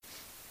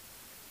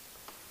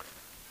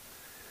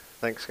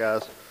Thanks,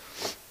 guys.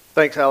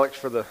 Thanks, Alex,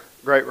 for the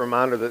great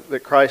reminder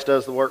that Christ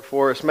does the work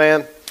for us.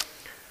 Man,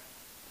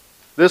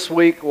 this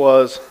week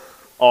was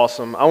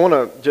awesome. I want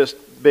to just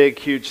big,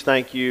 huge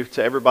thank you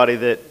to everybody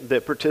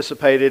that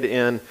participated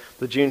in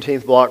the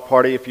Juneteenth block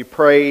party. If you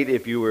prayed,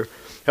 if you were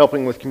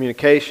helping with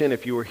communication,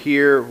 if you were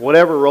here,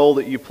 whatever role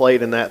that you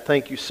played in that,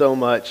 thank you so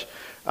much.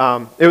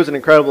 It was an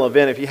incredible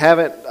event. If you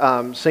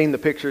haven't seen the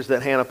pictures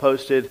that Hannah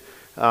posted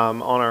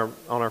on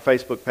our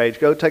Facebook page,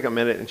 go take a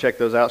minute and check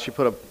those out. She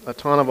put a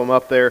ton of them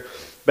up there.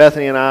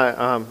 Bethany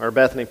and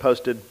Bethany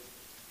posted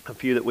a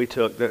few that we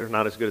took that are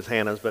not as good as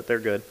Hannah's, but they're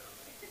good.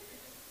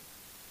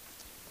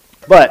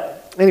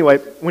 But anyway,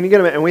 when you get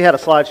them, and we had a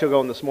slideshow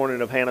going this morning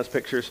of Hannah's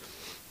pictures,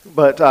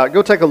 but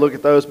go take a look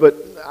at those. But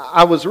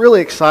I was really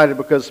excited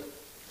because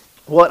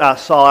what I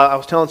saw, I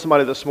was telling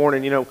somebody this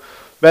morning,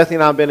 Bethany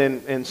and I have been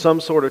in some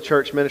sort of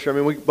church ministry. I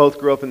mean, we both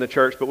grew up in the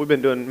church, but we've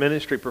been doing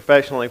ministry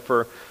professionally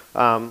for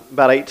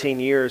about 18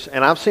 years.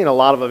 And I've seen a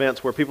lot of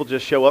events where people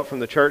just show up from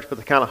the church, but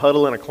they kind of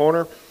huddle in a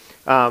corner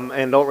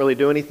and don't really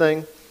do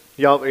anything.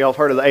 Y'all have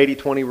heard of the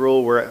 80-20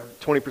 rule where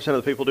 20% of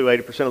the people do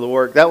 80% of the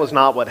work. That was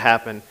not what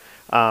happened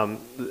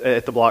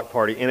at the block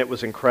party, and it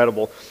was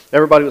incredible.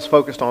 Everybody was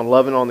focused on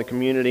loving on the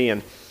community,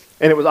 and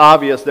it was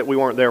obvious that we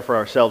weren't there for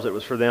ourselves. It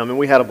was for them, and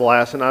we had a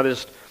blast, and I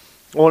just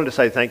wanted to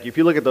say thank you. If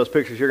you look at those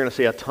pictures, you're going to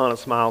see a ton of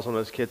smiles on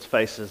those kids'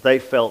 faces. They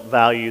felt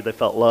valued, they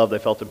felt loved, they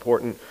felt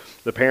important.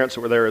 The parents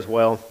that were there as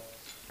well.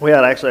 We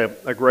had actually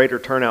a greater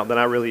turnout than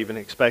I really even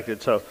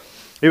expected, so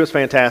it was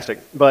fantastic.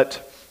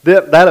 But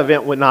that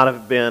event would not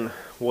have been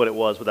what it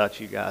was without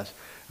you guys.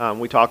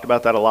 We talked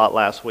about that a lot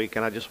last week,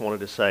 and I just wanted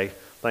to say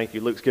thank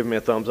you. Luke's giving me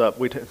a thumbs up.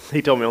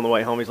 He told me on the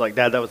way home, he's like,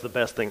 Dad, that was the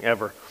best thing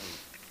ever.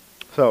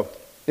 So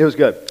it was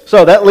good.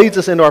 So that leads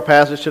us into our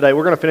passage today.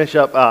 We're going to finish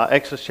up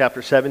Exodus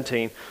chapter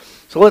 17.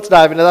 So let's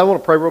dive into that. I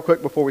want to pray real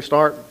quick before we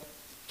start,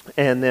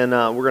 and then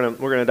we're going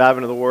to dive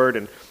into the Word,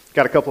 and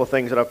got a couple of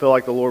things that I feel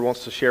like the Lord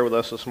wants to share with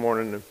us this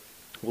morning, and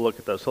we'll look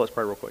at those. So let's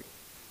pray real quick.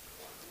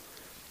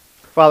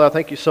 Father, I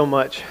thank you so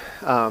much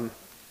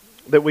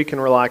that we can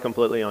rely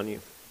completely on you.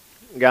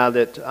 God,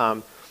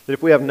 that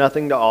if we have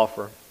nothing to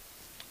offer,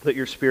 that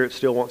your Spirit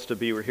still wants to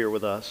be here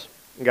with us.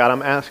 God,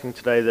 I'm asking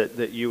today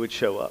that you would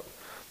show up.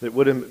 That it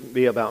wouldn't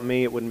be about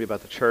me, it wouldn't be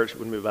about the church, it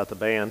wouldn't be about the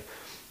band,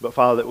 but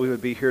Father, that we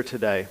would be here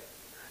today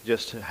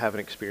just to have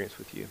an experience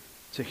with you,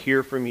 to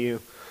hear from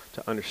you,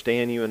 to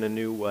understand you in a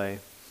new way,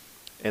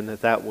 and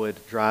that would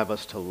drive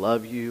us to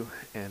love you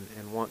and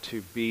want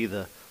to be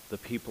the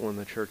people in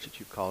the church that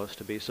you've called us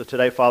to be. So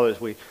today, Father, as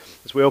we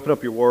open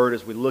up your word,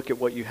 as we look at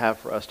what you have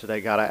for us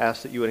today, God, I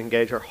ask that you would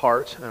engage our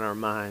hearts and our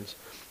minds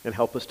and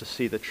help us to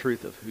see the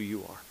truth of who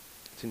you are.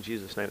 It's in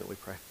Jesus' name that we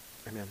pray.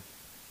 Amen.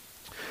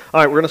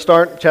 All right, we're going to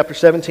start chapter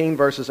 17,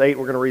 verses 8.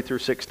 We're going to read through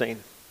 16.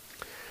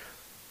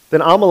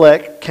 Then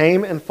Amalek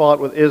came and fought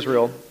with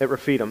Israel at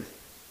Rephidim.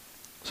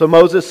 So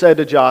Moses said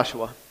to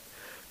Joshua,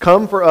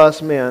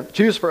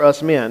 choose for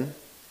us men,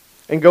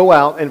 and go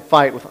out and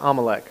fight with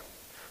Amalek.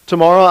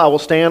 Tomorrow I will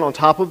stand on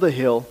top of the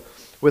hill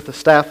with the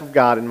staff of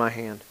God in my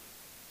hand.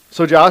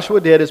 So Joshua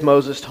did as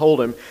Moses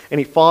told him, and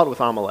he fought with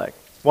Amalek,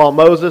 while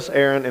Moses,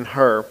 Aaron, and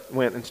Hur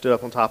went and stood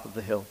up on top of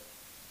the hill.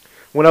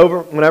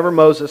 Whenever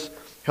Moses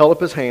held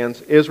up his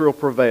hands, Israel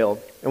prevailed,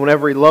 and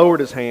whenever he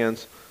lowered his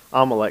hands,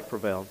 Amalek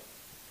prevailed.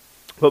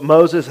 But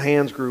Moses'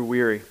 hands grew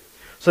weary.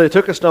 So they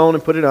took a stone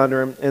and put it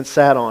under him and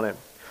sat on it,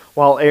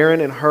 while Aaron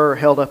and Hur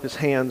held up his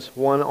hands,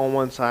 one on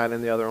one side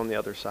and the other on the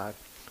other side.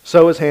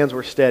 So his hands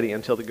were steady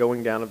until the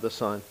going down of the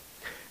sun.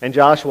 And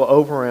Joshua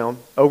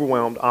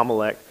overwhelmed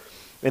Amalek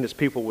and his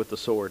people with the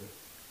sword.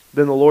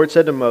 Then the Lord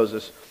said to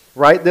Moses,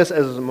 write this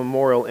as a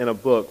memorial in a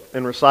book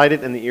and recite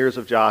it in the ears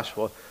of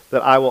Joshua,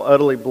 that I will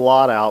utterly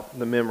blot out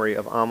the memory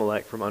of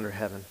Amalek from under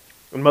heaven.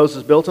 And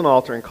Moses built an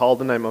altar and called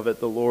the name of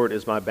it, The Lord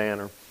is my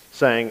banner,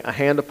 saying, a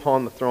hand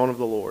upon the throne of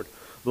the Lord.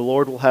 The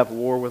Lord will have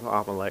war with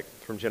Amalek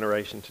from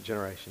generation to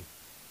generation.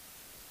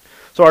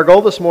 So our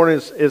goal this morning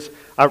is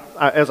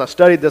as I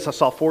studied this, I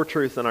saw 4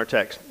 truths in our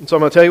text. And so I'm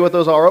going to tell you what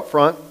those are up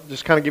front,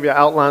 just kind of give you an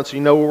outline so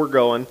you know where we're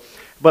going.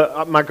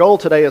 But my goal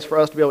today is for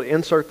us to be able to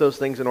insert those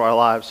things into our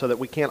lives so that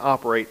we can't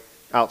operate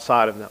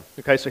outside of them.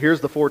 Okay, so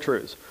here's the 4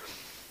 truths.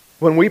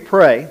 When we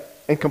pray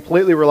and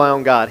completely rely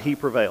on God, He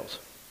prevails.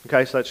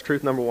 Okay, so that's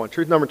truth number 1.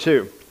 Truth number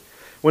 2,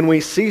 when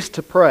we cease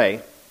to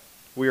pray,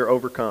 we are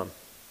overcome.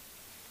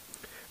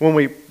 When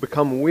we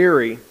become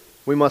weary,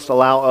 we must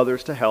allow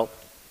others to help.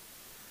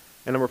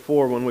 And number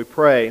 4, when we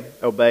pray,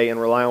 obey,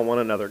 and rely on one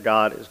another,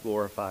 God is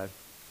glorified.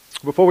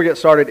 Before we get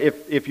started,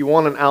 if you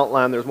want an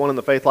outline, there's one in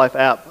the Faith Life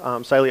app.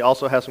 Sally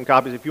also has some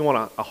copies. If you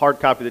want a hard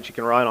copy that you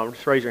can write on,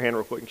 just raise your hand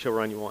real quick and she'll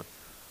run you one.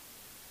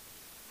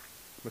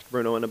 Mr.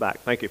 Bruno in the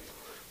back. Thank you.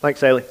 Thanks,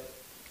 Sally.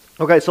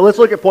 Okay, so let's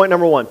look at point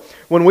number 1.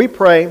 When we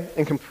pray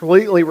and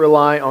completely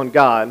rely on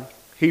God,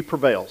 He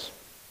prevails.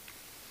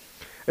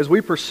 As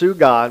we pursue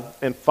God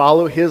and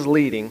follow His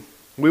leading,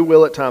 we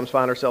will at times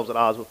find ourselves at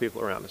odds with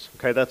people around us.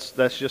 Okay,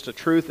 that's just a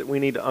truth that we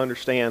need to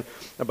understand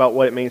about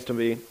what it means to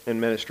be in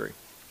ministry.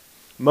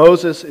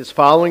 Moses is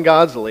following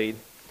God's lead.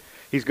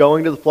 He's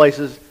going to the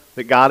places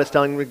that God is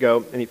telling him to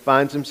go, and he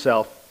finds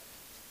himself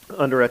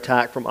under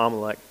attack from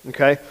Amalek.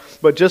 Okay?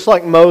 But just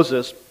like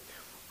Moses,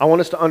 I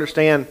want us to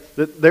understand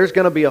that there's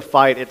going to be a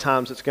fight at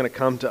times that's going to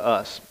come to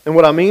us. And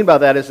what I mean by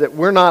that is that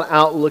we're not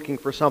out looking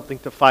for something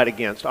to fight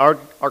against. Our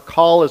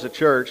call as a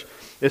church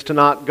is to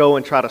not go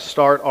and try to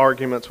start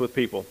arguments with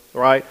people,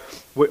 right?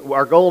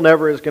 Our goal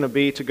never is going to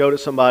be to go to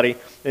somebody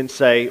and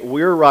say,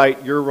 we're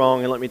right, you're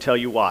wrong, and let me tell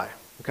you why.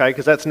 Okay?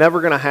 Because that's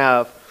never going to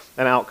have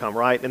an outcome,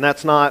 right? And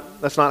that's not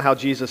how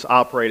Jesus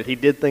operated. He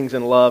did things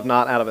in love,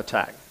 not out of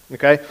attack.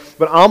 Okay?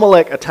 But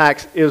Amalek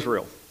attacks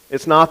Israel.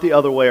 It's not the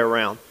other way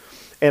around.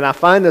 And I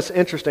find this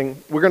interesting.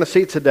 We're going to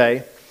see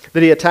today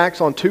that he attacks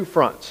on two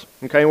fronts.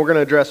 Okay, and we're going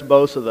to address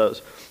both of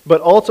those.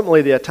 But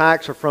ultimately, the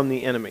attacks are from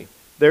the enemy.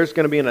 There's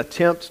going to be an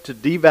attempt to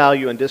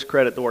devalue and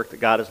discredit the work that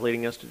God is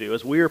leading us to do.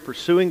 As we are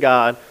pursuing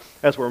God,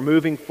 as we're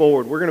moving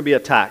forward, we're going to be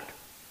attacked.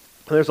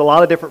 And there's a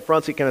lot of different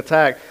fronts he can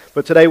attack,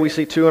 but today we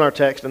see two in our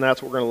text, and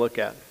that's what we're going to look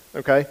at.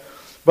 Okay?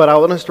 But I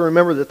want us to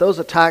remember that those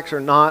attacks are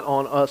not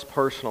on us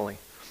personally.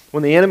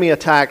 When the enemy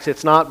attacks,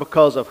 it's not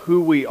because of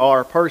who we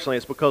are personally.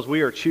 It's because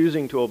we are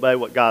choosing to obey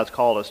what God's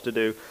called us to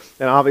do.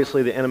 And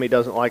obviously the enemy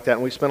doesn't like that,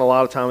 and we spent a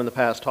lot of time in the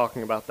past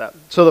talking about that.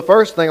 So the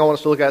first thing I want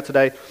us to look at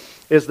today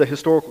is the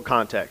historical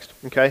context.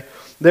 Okay?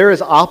 There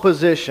is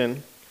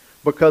opposition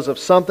because of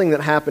something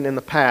that happened in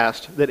the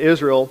past that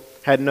Israel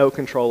had no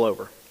control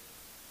over.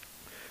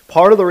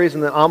 Part of the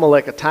reason that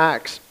Amalek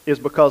attacks is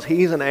because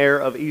he's an heir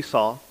of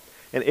Esau,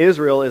 and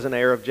Israel is an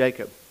heir of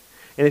Jacob.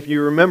 And if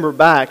you remember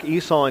back,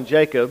 Esau and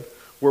Jacob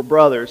were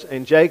brothers,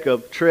 and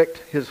Jacob tricked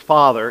his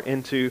father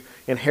into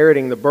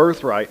inheriting the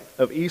birthright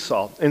of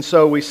Esau. And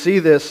so we see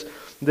this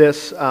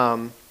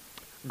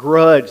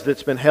grudge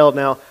that's been held.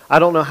 Now, I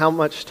don't know how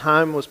much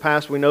time was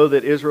passed. We know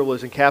that Israel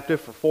was in captive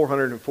for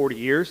 440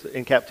 years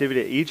in captivity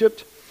at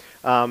Egypt.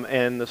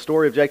 And the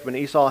story of Jacob and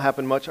Esau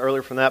happened much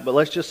earlier from that, but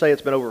let's just say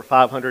it's been over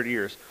 500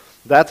 years.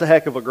 That's a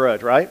heck of a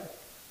grudge, right?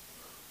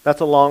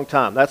 That's a long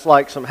time. That's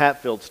like some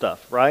Hatfield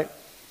stuff, right?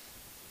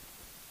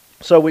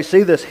 So we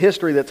see this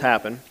history that's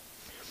happened.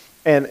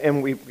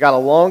 And we've got a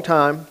long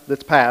time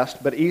that's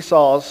passed, but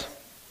Esau's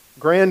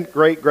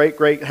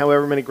great,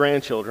 however many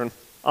grandchildren,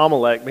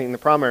 Amalek being the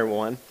primary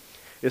one,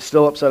 is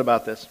still upset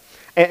about this.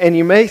 And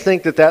you may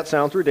think that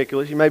sounds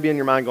ridiculous. You may be in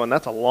your mind going,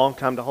 that's a long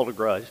time to hold a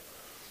grudge.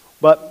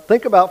 But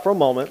think about for a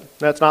moment,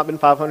 that's not been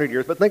 500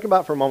 years, but think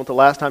about for a moment the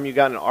last time you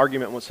got in an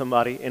argument with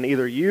somebody and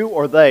either you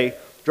or they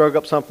drug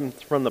up something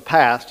from the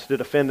past to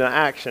defend an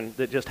action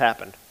that just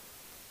happened.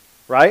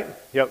 Right?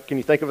 Yep. Can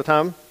you think of a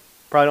time?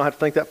 Probably don't have to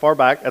think that far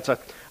back. That's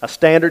a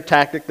standard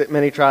tactic that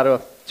many try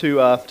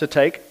to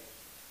take.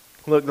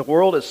 Look, the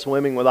world is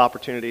swimming with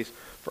opportunities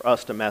for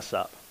us to mess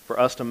up, for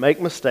us to make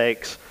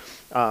mistakes,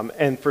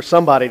 and for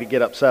somebody to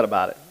get upset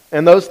about it.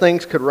 And those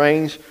things could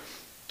range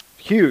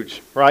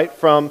huge, right?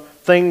 From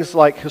things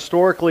like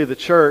historically the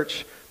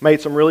church made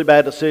some really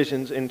bad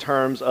decisions in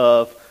terms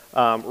of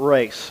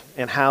race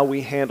and how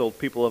we handled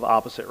people of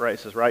opposite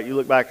races, right? You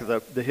look back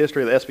at the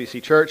history of the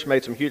SBC church,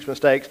 made some huge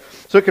mistakes.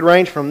 So it could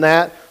range from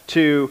that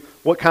to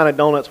what kind of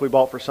donuts we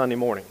bought for Sunday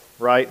morning,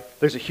 right?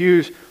 There's a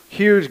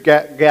huge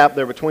gap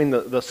there between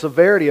the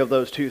severity of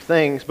those two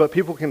things, but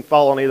people can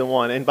fall on either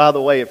one. And by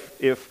the way,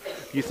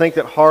 if you think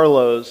that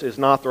Harlow's is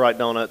not the right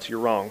donuts, you're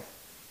wrong.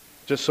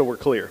 Just so we're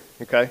clear,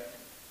 okay?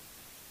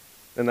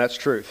 And that's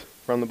truth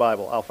from the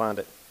Bible. I'll find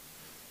it.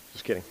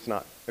 Just kidding. It's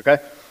not, okay?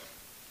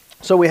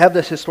 So we have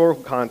this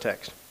historical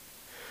context.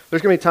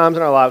 There's going to be times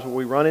in our lives where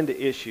we run into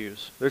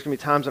issues. There's going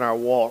to be times in our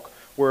walk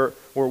where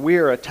we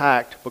are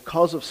attacked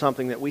because of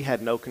something that we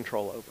had no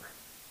control over,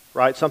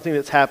 right? Something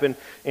that's happened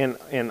in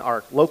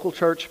our local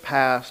church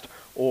past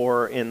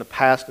or in the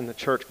past in the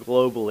church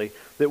globally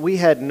that we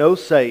had no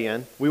say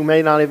in. We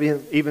may not have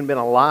even been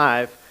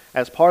alive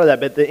as part of that,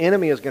 but the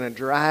enemy is going to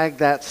drag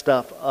that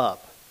stuff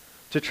up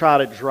to try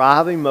to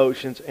drive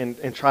emotions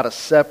and try to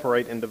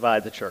separate and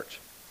divide the church.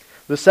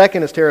 The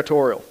second is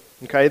territorial.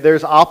 Okay,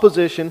 there's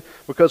opposition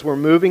because we're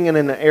moving in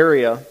an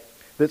area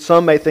that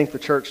some may think the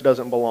church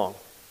doesn't belong.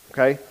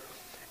 Okay,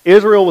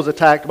 Israel was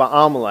attacked by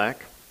Amalek,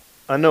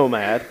 a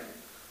nomad,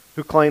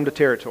 who claimed a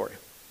territory.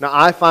 Now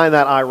I find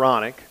that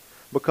ironic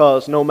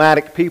because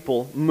nomadic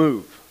people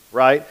move,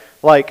 right?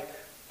 Like,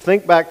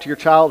 think back to your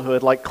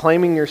childhood, like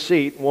claiming your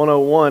seat,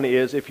 101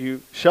 is if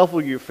you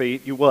shuffle your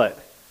feet, you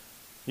what?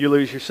 You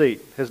lose your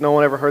seat. Has no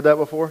one ever heard that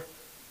before?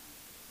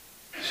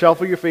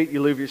 Shuffle your feet,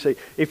 you lose your seat.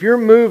 If you're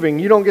moving,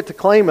 you don't get to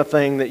claim a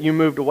thing that you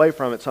moved away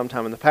from at some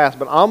time in the past.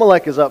 But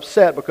Amalek is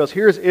upset because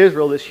here's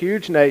Israel, this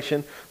huge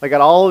nation. They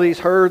got all of these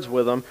herds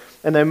with them,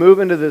 and they move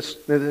into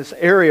this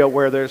area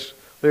where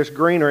there's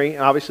greenery.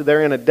 Obviously,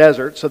 they're in a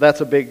desert, so that's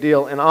a big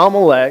deal. And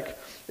Amalek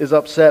is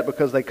upset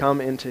because they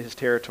come into his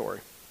territory.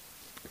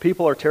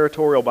 People are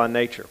territorial by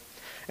nature.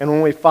 And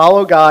when we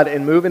follow God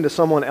and move into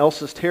someone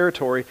else's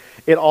territory,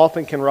 it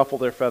often can ruffle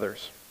their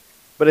feathers.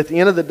 But at the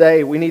end of the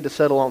day, we need to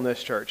settle on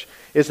this, church,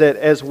 is that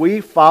as we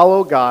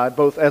follow God,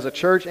 both as a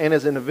church and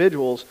as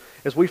individuals,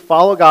 as we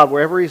follow God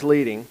wherever He's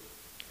leading,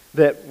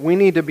 that we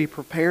need to be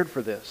prepared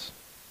for this,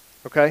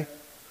 okay?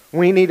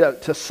 We need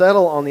to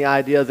settle on the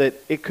idea that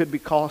it could be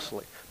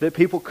costly, that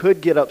people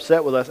could get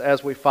upset with us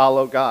as we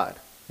follow God,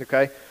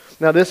 Okay?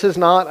 Now, this is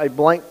not a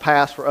blank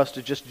pass for us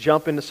to just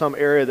jump into some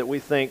area that we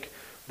think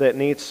that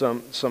needs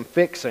some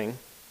fixing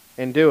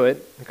and do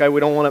it. Okay? We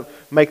don't want to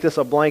make this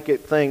a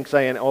blanket thing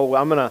saying, oh,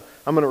 I'm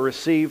gonna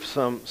receive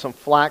some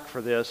flack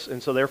for this,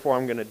 and so therefore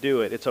I'm going to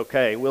do it. It's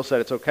okay. Will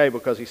said it's okay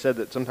because he said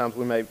that sometimes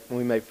we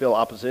may feel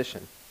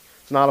opposition.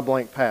 It's not a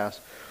blank pass.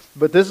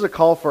 But this is a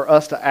call for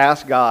us to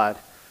ask God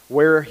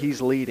where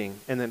He's leading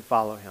and then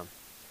follow Him.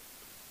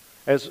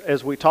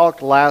 As we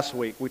talked last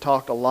week, we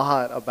talked a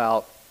lot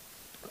about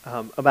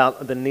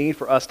the need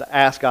for us to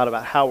ask God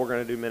about how we're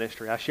going to do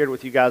ministry. I shared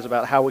with you guys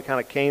about how we kind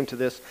of came to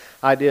this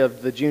idea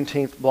of the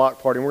Juneteenth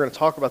block party, and we're going to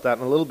talk about that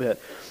in a little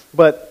bit.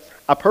 But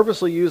I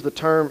purposely use the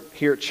term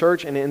here,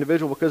 church and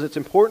individual, because it's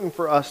important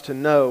for us to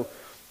know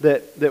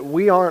that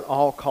we aren't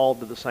all called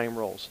to the same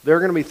roles. There are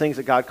going to be things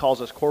that God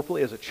calls us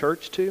corporately as a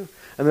church to,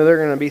 and then there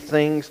are going to be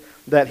things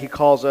that He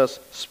calls us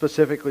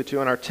specifically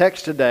to. In our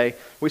text today,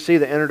 we see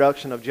the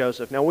introduction of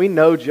Joseph. Now, we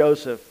know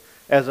Joseph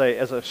as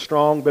a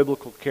strong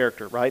biblical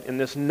character, right? In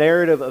this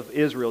narrative of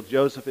Israel,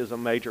 Joseph is a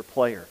major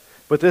player.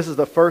 But this is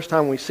the first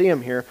time we see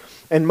him here.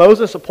 And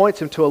Moses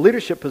appoints him to a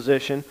leadership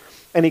position,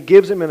 and he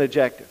gives him an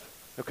objective.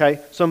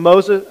 Okay? So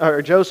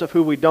Joseph,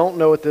 who we don't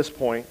know at this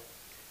point,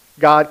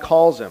 God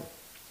calls him.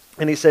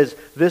 And he says,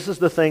 this is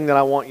the thing that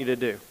I want you to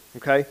do.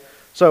 Okay?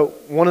 So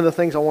one of the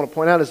things I want to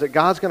point out is that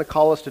God's going to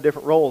call us to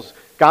different roles.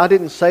 God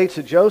didn't say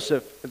to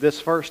Joseph this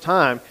first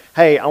time,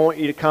 hey, I want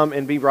you to come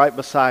and be right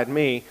beside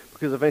me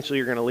because eventually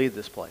you're going to lead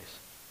this place.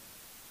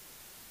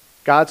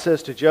 God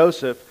says to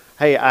Joseph,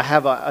 hey, I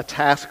have a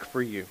task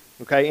for you.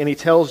 Okay? And He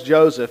tells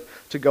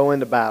Joseph to go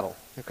into battle.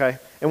 Okay?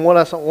 And what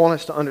I want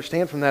us to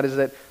understand from that is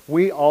that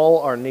we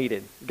all are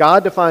needed.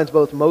 God defines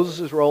both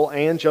Moses' role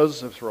and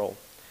Joseph's role.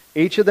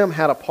 Each of them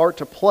had a part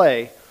to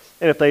play.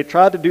 And if they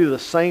tried to do the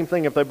same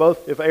thing, if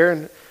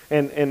Aaron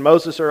and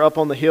Moses are up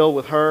on the hill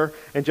with her,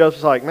 and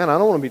Joseph's like, man, I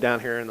don't want to be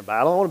down here in the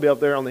battle. I want to be up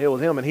there on the hill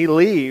with him. And he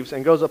leaves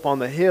and goes up on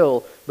the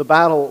hill, the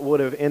battle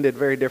would have ended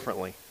very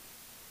differently.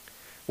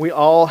 We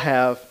all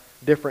have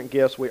different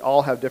gifts. We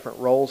all have different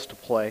roles to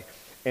play.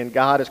 And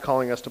God is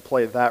calling us to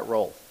play that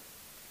role.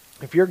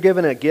 If you're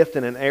given a gift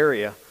in an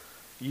area,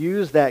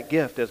 use that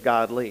gift as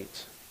God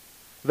leads.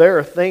 There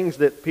are things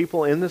that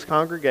people in this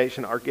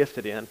congregation are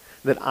gifted in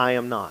that I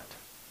am not.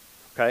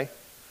 Okay?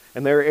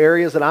 And there are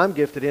areas that I'm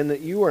gifted in that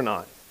you are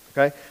not.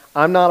 Okay?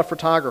 I'm not a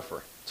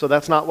photographer, so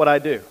that's not what I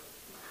do.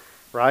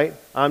 Right?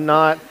 I'm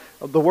not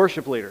the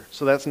worship leader,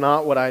 so that's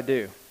not what I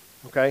do.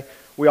 Okay?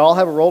 We all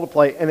have a role to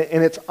play, and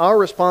it's our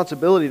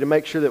responsibility to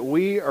make sure that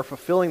we are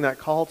fulfilling that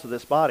call to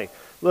this body.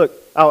 Look,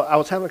 I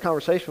was having a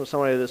conversation with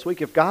somebody this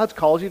week. If God's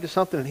called you to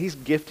something and He's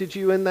gifted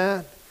you in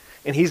that,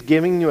 and He's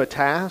giving you a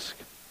task,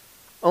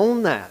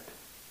 own that.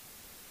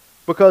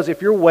 Because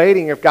if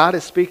God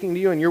is speaking to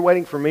you and you're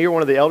waiting for me or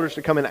one of the elders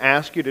to come and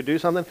ask you to do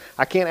something,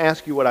 I can't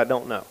ask you what I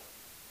don't know.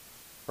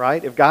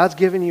 Right? If God's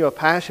given you a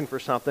passion for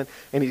something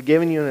and He's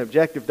given you an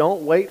objective,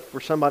 don't wait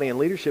for somebody in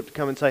leadership to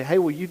come and say, hey,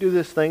 will you do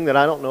this thing that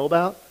I don't know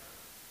about?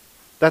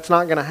 That's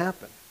not going to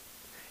happen.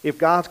 If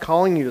God's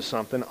calling you to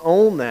something,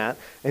 own that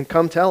and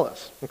come tell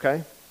us.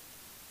 Okay?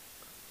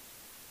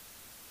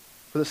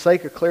 For the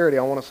sake of clarity,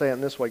 I want to say it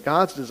in this way.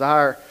 God's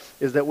desire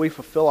is that we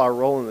fulfill our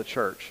role in the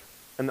church.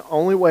 And the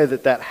only way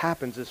that that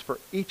happens is for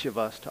each of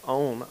us to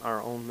own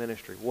our own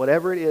ministry.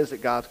 Whatever it is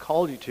that God's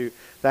called you to,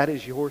 that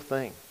is your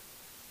thing.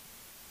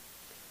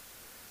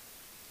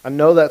 I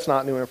know that's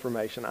not new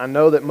information. I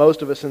know that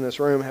most of us in this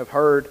room have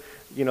heard,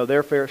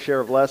 their fair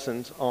share of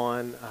lessons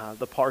on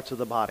the parts of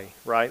the body,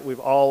 right?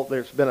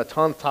 There's been a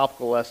ton of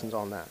topical lessons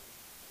on that.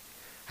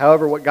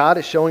 However, what God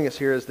is showing us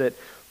here is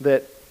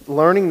that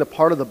learning the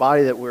part of the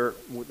body that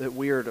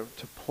we are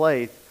to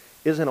play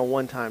isn't a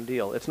one-time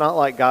deal. It's not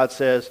like God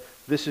says,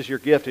 this is your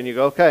gift, and you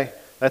go, okay,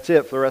 that's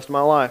it for the rest of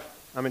my life.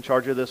 I'm in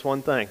charge of this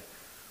one thing.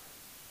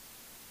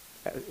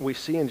 We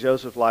see in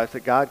Joseph's life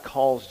that God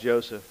calls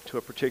Joseph to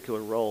a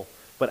particular role.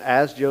 But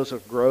as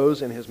Joseph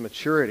grows in his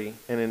maturity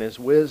and in his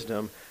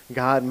wisdom,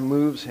 God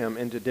moves him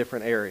into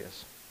different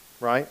areas.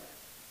 Right?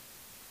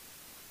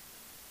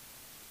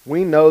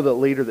 We know the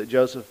leader that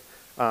Joseph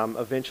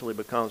eventually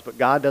becomes, but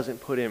God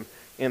doesn't put him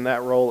in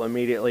that role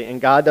immediately. And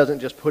God doesn't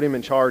just put him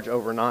in charge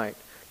overnight.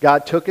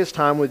 God took His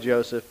time with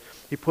Joseph.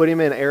 He put him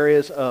in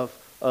areas of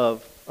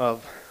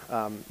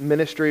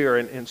ministry or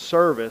in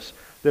service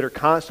that are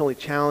constantly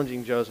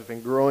challenging Joseph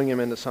and growing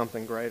him into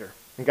something greater.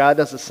 And God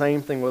does the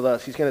same thing with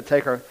us. He's going to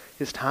take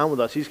His time with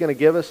us. He's going to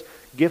give us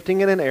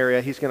gifting in an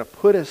area. He's going to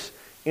put us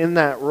in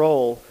that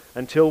role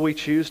until we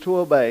choose to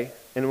obey.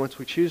 And once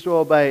we choose to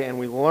obey and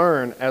we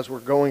learn as we're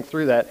going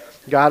through that,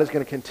 God is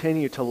going to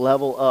continue to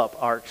level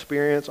up our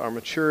experience, our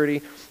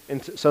maturity,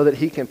 and so that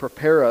He can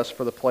prepare us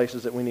for the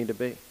places that we need to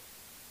be.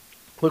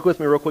 Look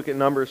with me real quick at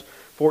Numbers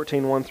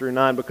 14, 1 through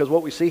 9, because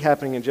what we see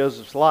happening in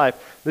Joseph's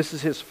life, this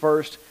is his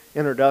first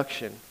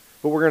introduction.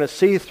 But we're going to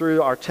see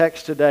through our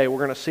text today, we're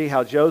going to see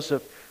how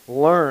Joseph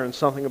learns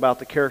something about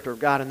the character of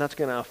God, and that's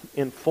going to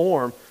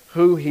inform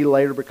who he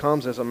later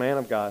becomes as a man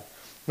of God.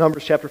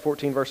 Numbers chapter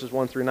 14, verses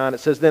 1 through 9. It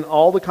says, "Then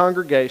all the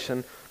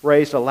congregation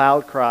raised a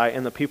loud cry,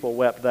 and the people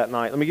wept that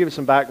night." Let me give you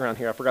some background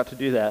here. I forgot to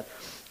do that.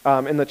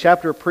 In the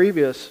chapter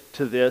previous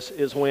to this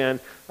is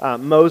when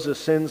Moses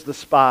sends the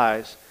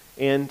spies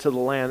into the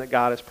land that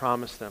God has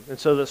promised them. And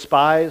so the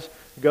spies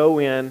go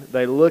in,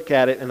 they look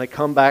at it, and they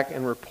come back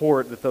and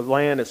report that the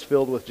land is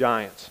filled with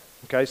giants.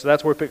 Okay, so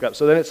that's where we pick up.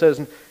 So then it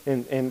says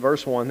in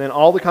verse 1, "Then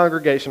all the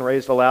congregation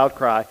raised a loud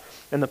cry,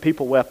 and the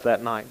people wept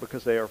that night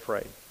because they are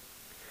afraid.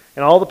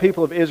 And all the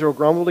people of Israel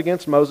grumbled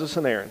against Moses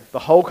and Aaron. The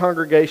whole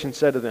congregation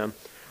said to them,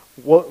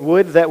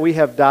 'Would that we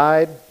have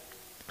died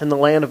in the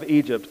land of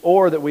Egypt,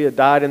 or that we had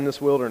died in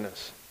this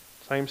wilderness.'"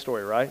 Same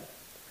story, right?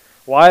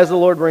 "Why is the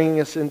Lord bringing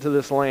us into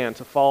this land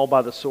to fall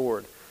by the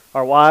sword?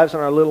 Our wives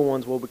and our little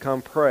ones will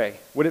become prey.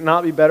 Would it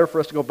not be better for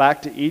us to go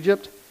back to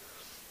Egypt?"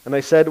 And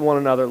they said to one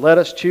another, "Let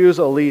us choose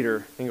a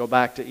leader and go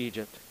back to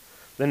Egypt."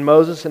 Then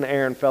Moses and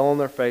Aaron fell on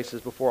their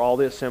faces before all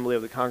the assembly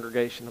of the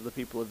congregation of the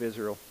people of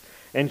Israel.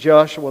 And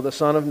Joshua the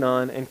son of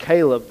Nun and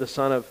Caleb the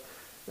son of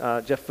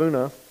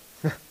Jephunneh,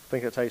 I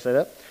think that's how you say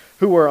that,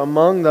 who were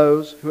among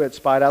those who had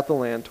spied out the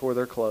land, tore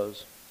their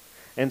clothes,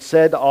 and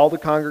said to all the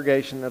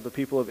congregation of the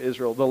people of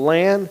Israel, "The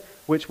land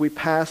which we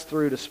passed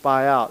through to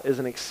spy out is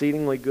an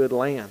exceedingly good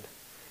land.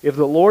 If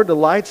the Lord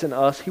delights in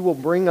us, He will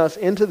bring us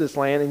into this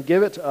land and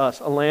give it to us,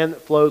 a land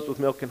that flows with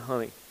milk and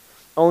honey.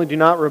 Only do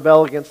not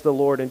rebel against the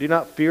Lord, and do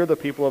not fear the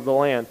people of the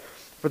land,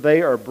 for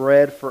they are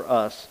bread for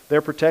us.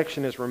 Their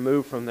protection is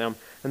removed from them,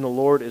 and the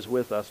Lord is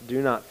with us.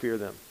 Do not fear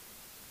them."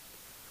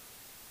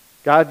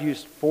 God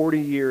used 40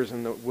 years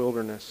in the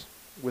wilderness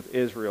with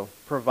Israel,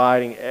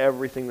 providing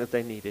everything that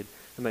they needed,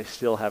 and they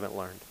still haven't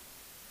learned.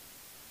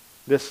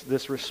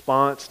 This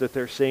response that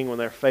they're seeing when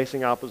they're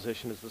facing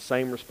opposition is the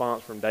same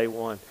response from day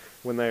one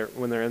when they're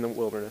in the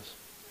wilderness.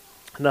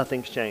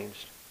 Nothing's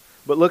changed.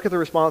 But look at the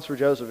response for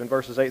Joseph in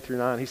verses 8 through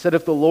 9. He said,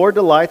 "If the Lord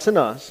delights in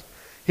us,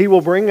 He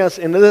will bring us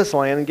into this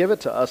land and give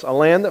it to us, a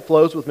land that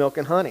flows with milk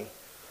and honey.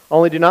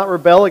 Only do not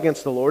rebel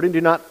against the Lord, and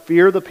do not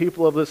fear the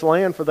people of this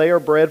land, for they are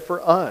bread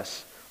for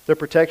us. Their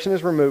protection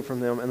is removed from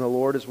them, and the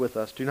Lord is with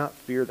us. Do not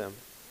fear them."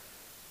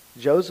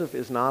 Joseph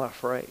is not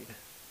afraid.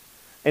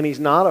 And he's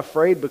not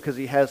afraid because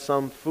he has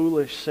some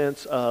foolish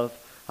sense of,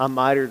 "I'm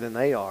mightier than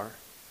they are."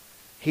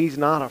 He's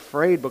not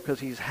afraid because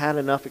he's had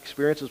enough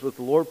experiences with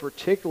the Lord,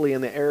 particularly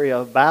in the area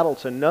of battle,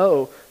 to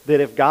know that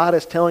if God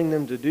is telling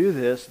them to do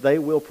this, they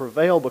will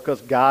prevail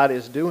because God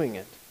is doing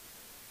it.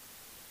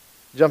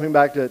 Jumping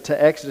back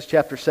to Exodus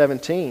chapter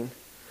 17,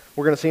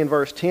 we're going to see in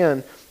verse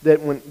 10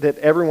 that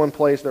everyone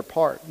plays their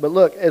part. But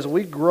look, as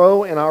we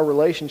grow in our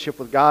relationship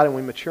with God and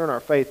we mature in our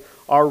faith,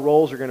 our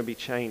roles are going to be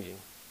changing.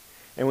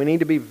 And we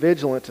need to be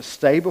vigilant to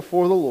stay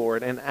before the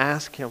Lord and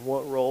ask Him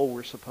what role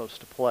we're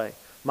supposed to play.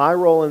 My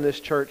role in this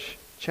church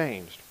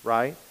changed,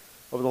 right,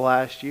 over the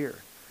last year.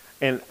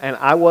 And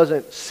I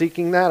wasn't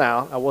seeking that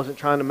out. I wasn't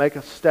trying to make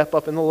a step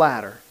up in the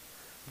ladder.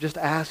 Just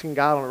asking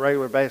God on a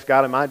regular basis,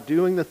 "God, am I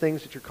doing the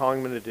things that you're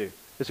calling me to do?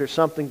 Is there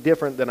something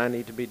different that I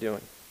need to be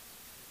doing?"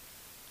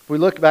 If we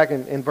look back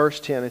in verse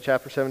 10 in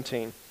chapter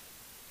 17,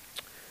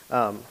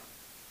 let's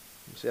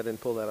see, I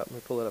didn't pull that up. Let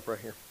me pull that up right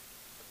here.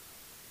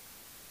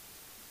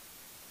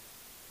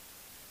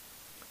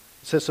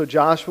 It says, "So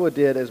Joshua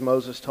did as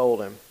Moses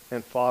told him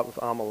and fought with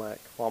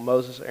Amalek, while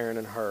Moses, Aaron,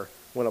 and Hur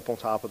went up on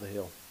top of the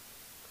hill."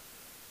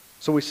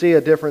 So we see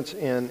a difference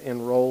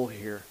in role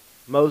here.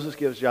 Moses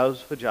gives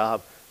Joseph a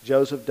job.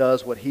 Joseph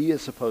does what he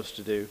is supposed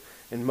to do,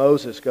 and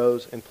Moses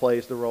goes and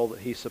plays the role that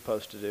he's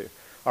supposed to do.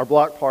 Our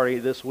block party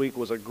this week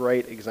was a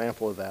great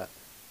example of that.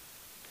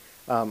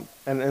 And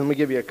let me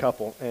give you a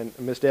couple. And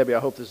Miss Debbie, I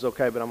hope this is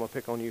okay, but I'm going to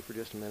pick on you for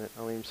just a minute.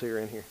 I don't even see her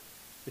in here.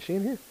 Is she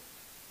in here?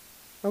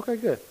 Okay,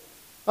 good.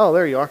 Oh,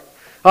 there you are.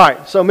 All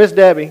right, so Miss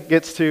Debbie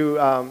gets to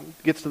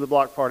the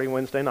block party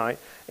Wednesday night,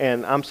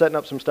 and I'm setting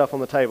up some stuff on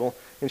the table,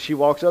 and she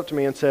walks up to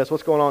me and says,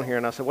 "What's going on here?"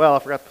 And I said, "Well, I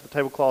forgot to put the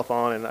tablecloth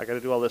on, and I got to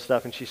do all this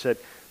stuff." And she said,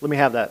 "Let me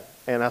have that."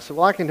 And I said,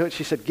 "Well, I can do it."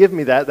 She said, "Give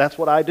me that. That's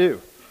what I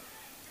do."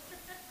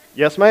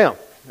 Yes, ma'am.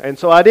 And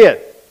so I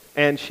did,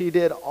 and she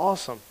did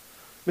awesome.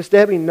 Miss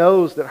Debbie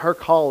knows that her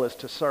call is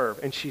to serve,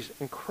 and she's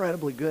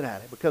incredibly good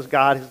at it because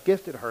God has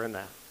gifted her in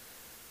that.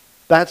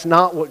 That's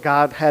not what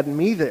God had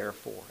me there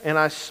for. And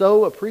I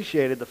so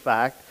appreciated the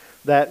fact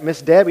that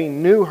Miss Debbie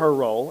knew her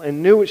role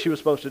and knew what she was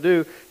supposed to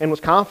do and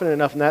was confident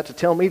enough in that to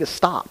tell me to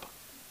stop.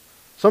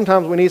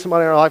 Sometimes we need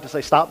somebody in our life to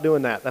say, "Stop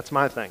doing that. That's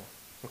my thing."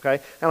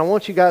 Okay? And I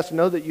want you guys to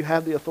know that you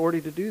have the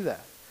authority to do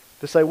that.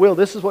 To say, "Will,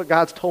 this is what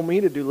God's told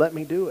me to do. Let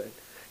me do it."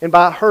 And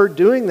by her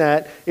doing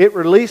that, it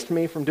released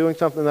me from doing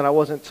something that I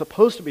wasn't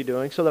supposed to be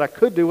doing so that I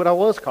could do what I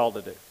was called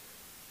to do.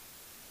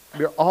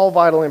 We're all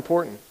vitally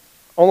important.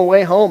 On the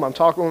way home, I'm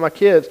talking with my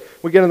kids.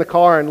 We get in the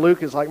car, and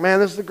Luke is like, "Man,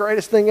 this is the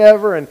greatest thing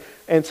ever."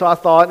 And so I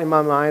thought in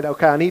my mind,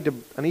 okay, I need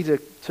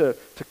to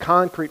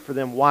concrete for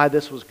them why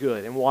this was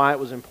good and why it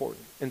was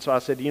important. And so I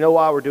said, "Do you know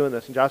why we're doing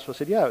this?" And Joshua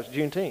said, "Yeah, it's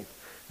Juneteenth."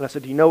 And I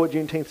said, "Do you know what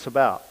Juneteenth's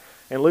about?"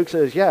 And Luke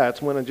says, "Yeah,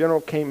 it's when a general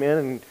came in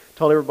and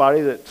told everybody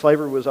that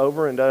slavery was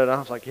over and da-da-da." I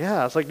was like,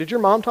 "Yeah." I was like, "Did your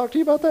mom talk to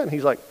you about that?" And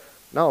he's like,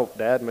 "No,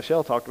 Dad,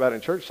 Michelle talked about it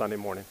in church Sunday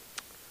morning."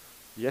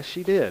 Yes,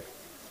 she did.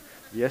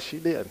 Yes, she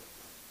did.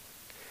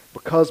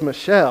 Because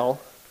Michelle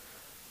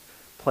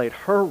played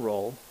her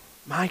role,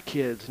 my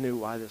kids knew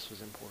why this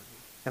was important.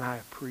 And I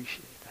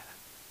appreciate that.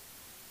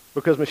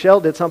 Because Michelle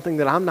did something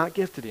that I'm not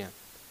gifted in.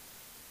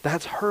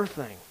 That's her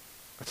thing.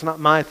 That's not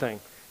my thing.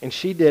 And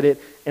she did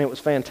it, and it was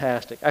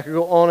fantastic. I could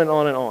go on and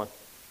on and on.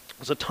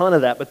 There's a ton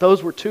of that, but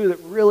those were two that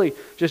really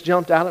just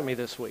jumped out at me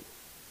this week.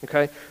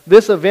 Okay?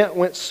 This event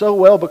went so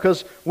well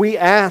because we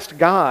asked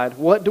God,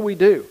 what do we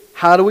do?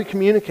 How do we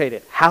communicate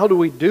it? How do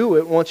we do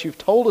it once you've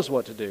told us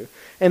what to do?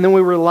 And then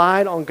we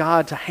relied on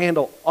God to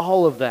handle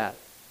all of that.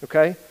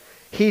 Okay?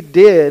 He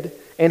did,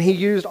 and He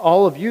used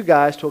all of you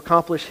guys to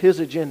accomplish His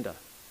agenda.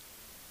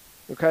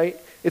 Okay?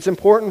 It's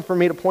important for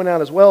me to point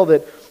out as well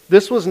that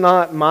this was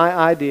not my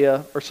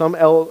idea or some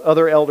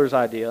other elder's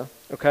idea.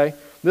 Okay?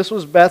 This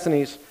was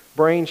Bethany's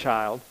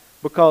brainchild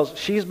because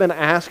she's been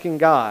asking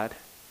God,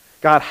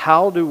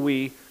 how do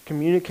we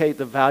communicate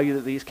the value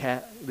that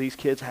these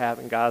kids have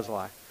in God's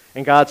life?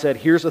 And God said,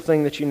 here's the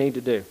thing that you need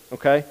to do,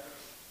 okay?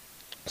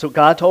 So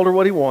God told her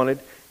what He wanted,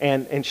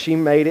 and she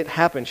made it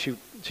happen. She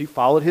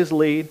followed His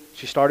lead.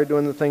 She started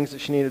doing the things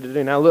that she needed to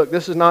do. Now look,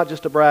 this is not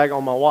just to brag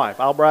on my wife.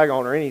 I'll brag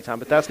on her anytime,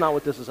 but that's not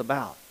what this is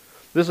about.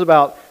 This is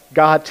about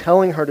God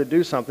telling her to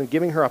do something,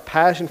 giving her a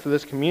passion for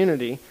this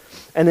community,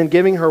 and then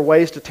giving her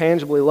ways to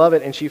tangibly love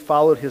it, and she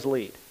followed His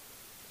lead.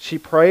 She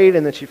prayed,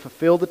 and then she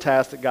fulfilled the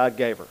task that God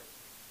gave her.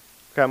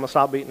 Okay, I'm going to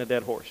stop beating a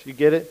dead horse. You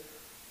get it?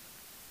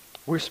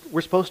 We're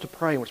supposed to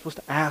pray, and we're supposed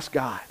to ask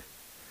God,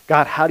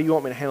 how do you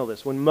want me to handle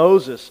this? When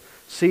Moses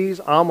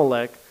sees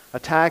Amalek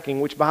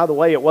attacking, which, by the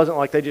way, it wasn't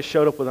like they just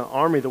showed up with an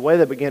army. The way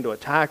they began to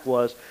attack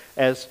was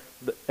as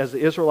the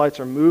Israelites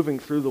are moving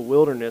through the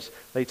wilderness,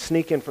 they'd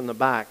sneak in from the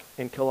back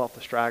and kill off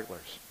the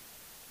stragglers.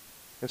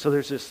 And so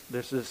there's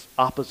this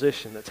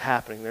opposition that's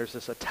happening. There's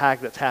this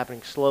attack that's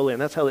happening slowly,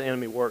 and that's how the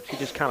enemy works. He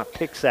just kind of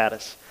picks at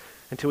us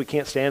until we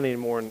can't stand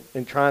anymore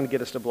and trying to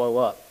get us to blow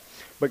up.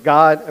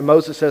 But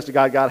Moses says to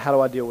God, how do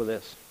I deal with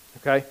this?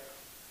 Okay?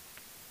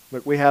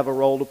 Look, we have a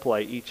role to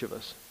play, each of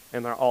us.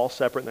 And they're all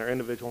separate, and they're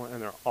individual,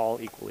 and they're all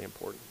equally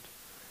important.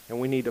 And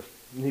we need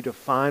to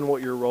find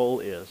what your role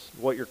is,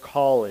 what your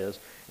call is,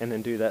 and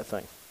then do that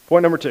thing.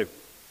 Point number 2.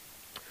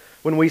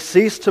 When we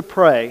cease to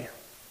pray,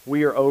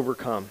 we are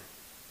overcome.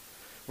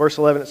 Verse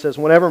 11, it says,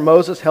 whenever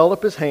Moses held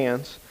up his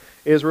hands,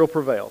 Israel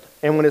prevailed.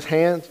 And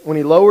when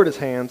he lowered his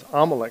hands,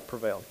 Amalek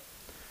prevailed.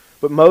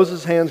 But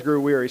Moses' hands grew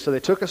weary, so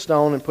they took a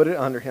stone and put it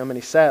under him, and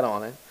he sat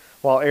on it,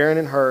 while Aaron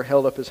and Hur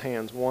held up his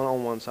hands, one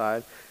on one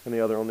side and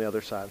the other on the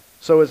other side.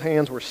 So his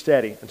hands were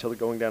steady until the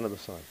going down of the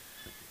sun.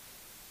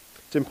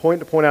 It's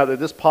important to point out that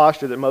this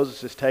posture that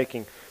Moses is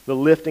taking, the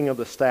lifting of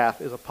the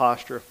staff, is a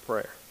posture of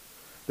prayer.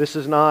 This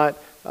is not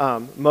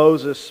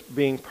Moses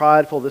being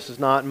prideful. This is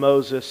not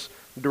Moses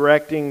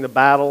directing the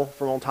battle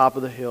from on top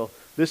of the hill.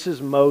 This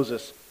is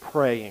Moses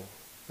praying,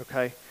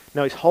 okay?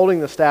 Now, he's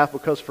holding the staff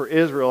because for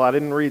Israel, I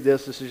didn't read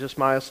this is just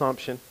my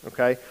assumption,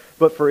 okay?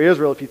 But for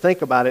Israel, if you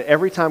think about it,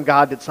 every time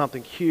God did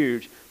something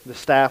huge, the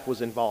staff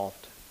was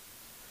involved.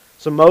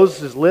 So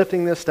Moses is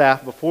lifting this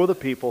staff before the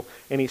people,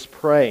 and he's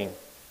praying.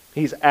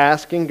 He's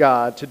asking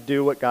God to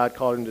do what God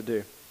called him to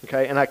do,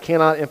 okay? And I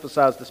cannot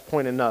emphasize this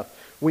point enough.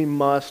 We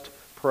must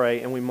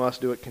pray, and we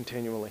must do it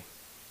continually.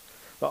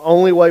 The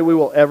only way we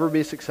will ever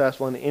be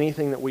successful in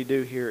anything that we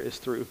do here is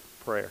through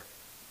prayer.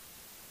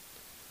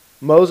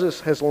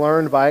 Moses has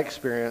learned by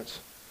experience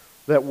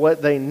that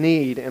what they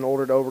need in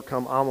order to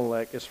overcome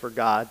Amalek is for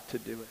God to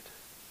do it.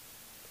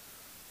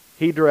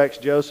 He directs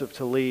Joseph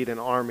to lead an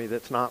army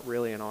that's not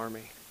really an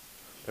army.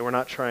 They were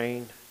not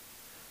trained.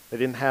 They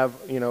didn't have,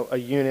 a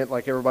unit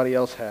like everybody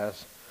else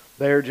has.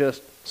 They're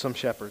just some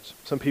shepherds,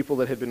 some people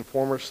that had been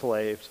former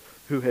slaves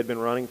who had been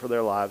running for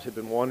their lives, had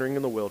been wandering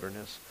in the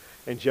wilderness.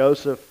 And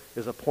Joseph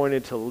is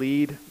appointed to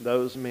lead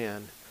those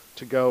men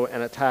to go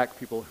and attack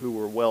people who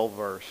were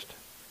well-versed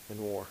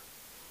in war.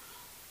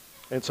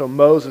 And so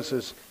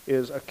Moses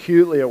is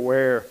acutely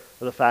aware of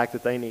the fact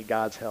that they need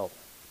God's help.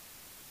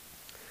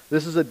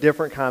 This is a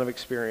different kind of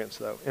experience,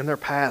 though. In their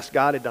past,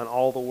 God had done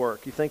all the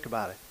work. You think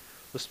about it.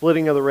 The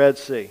splitting of the Red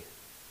Sea,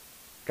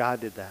 God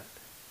did that.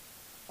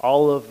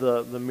 All of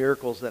the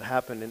miracles that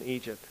happened in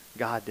Egypt,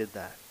 God did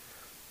that.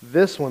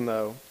 This one,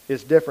 though,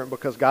 is different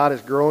because God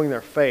is growing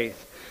their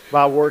faith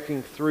by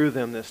working through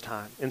them this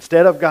time.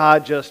 Instead of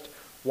God just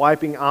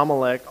wiping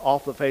Amalek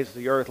off the face of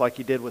the earth like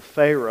he did with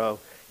Pharaoh,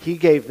 he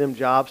gave them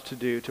jobs to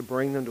do to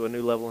bring them to a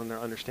new level in their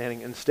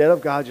understanding. Instead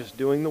of God just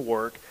doing the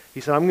work, he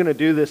said, I'm going to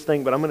do this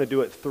thing, but I'm going to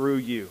do it through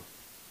you.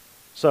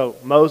 So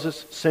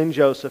Moses, send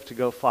Joseph to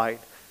go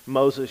fight.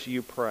 Moses,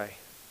 you pray.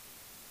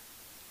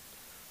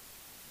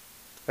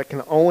 That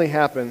can only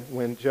happen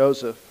when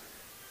Joseph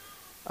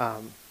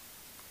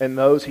and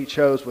those he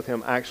chose with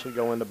him actually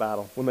go into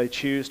battle, when they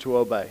choose to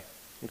obey.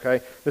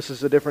 Okay? This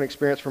is a different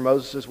experience for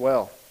Moses as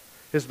well.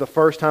 This is the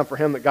first time for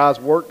him that God's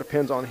work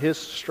depends on his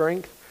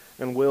strength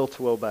and will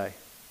to obey.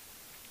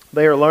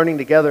 They are learning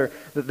together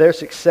that their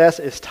success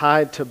is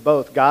tied to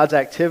both God's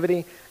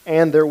activity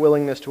and their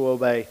willingness to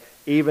obey,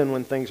 even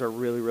when things are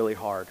really, really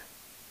hard.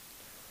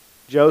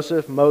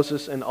 Joseph,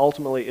 Moses, and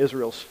ultimately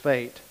Israel's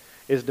fate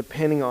is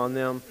depending on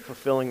them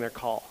fulfilling their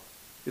call.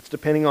 It's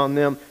depending on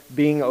them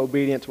being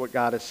obedient to what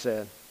God has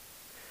said.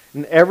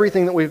 And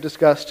everything that we've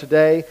discussed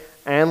today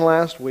and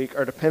last week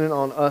are dependent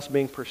on us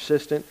being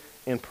persistent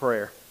in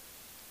prayer.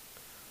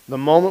 The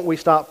moment we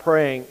stop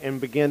praying and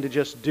begin to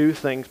just do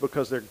things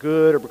because they're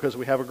good or because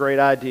we have a great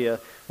idea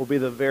will be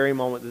the very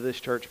moment that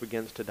this church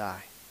begins to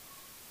die.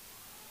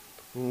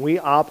 When we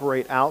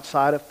operate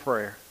outside of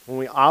prayer, when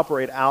we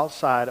operate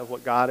outside of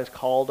what God has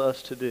called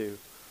us to do,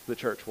 the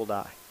church will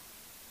die.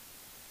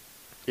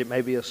 It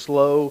may be a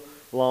slow,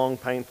 long,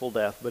 painful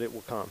death, but it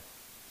will come.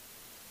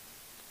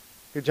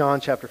 Hear John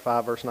chapter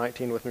 5, verse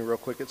 19 with me real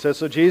quick. It says,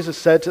 "So Jesus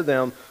said to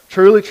them,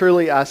 'Truly,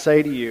 truly, I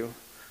say to you,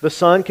 the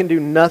Son can do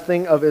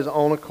nothing of his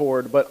own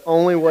accord, but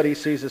only what he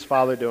sees his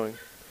Father doing.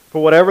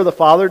 For whatever the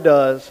Father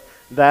does,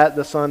 that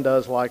the Son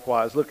does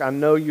likewise.'" Look, I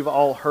know you've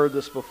all heard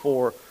this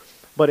before,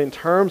 but in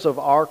terms of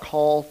our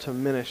call to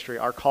ministry,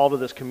 our call to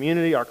this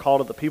community, our call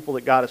to the people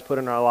that God has put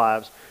in our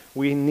lives,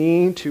 we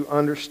need to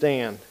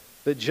understand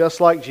that just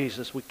like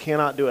Jesus, we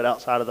cannot do it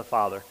outside of the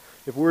Father.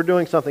 If we're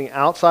doing something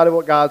outside of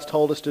what God's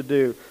told us to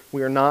do,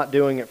 we are not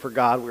doing it for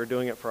God, we are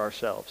doing it for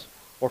ourselves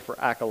or for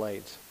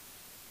accolades.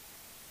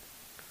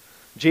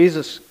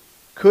 Jesus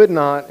could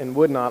not and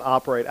would not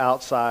operate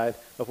outside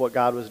of what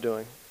God was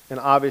doing. And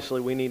obviously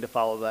we need to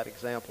follow that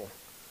example.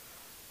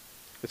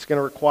 It's going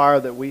to require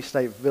that we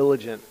stay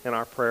vigilant in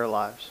our prayer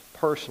lives,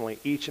 personally,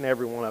 each and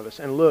every one of us.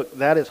 And look,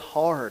 that is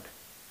hard.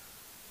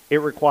 It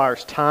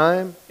requires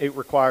time, it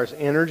requires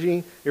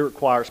energy, it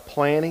requires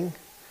planning,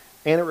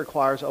 and it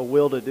requires a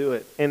will to do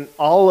it. And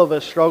all of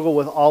us struggle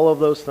with all of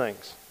those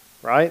things,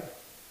 right?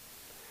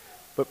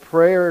 But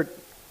prayer,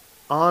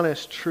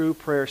 honest, true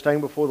prayer,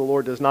 staying before the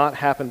Lord does not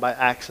happen by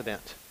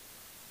accident.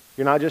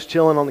 You're not just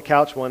chilling on the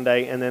couch one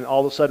day and then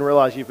all of a sudden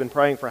realize you've been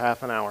praying for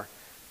half an hour.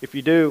 If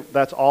you do,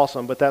 that's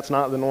awesome, but that's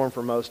not the norm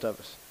for most of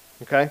us,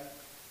 okay?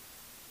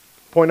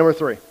 Point number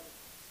 3.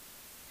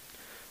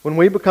 When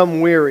we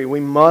become weary, we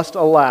must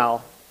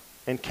allow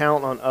and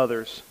count on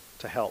others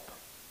to help.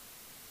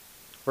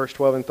 Verse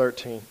 12 and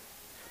 13.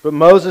 "But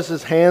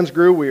Moses' hands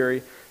grew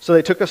weary, so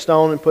they took a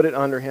stone and put it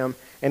under him,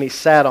 and he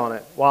sat on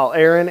it, while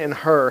Aaron and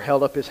Hur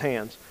held up his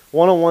hands,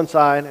 one on one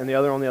side and the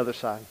other on the other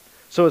side.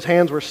 So his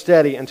hands were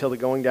steady until the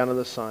going down of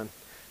the sun.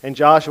 And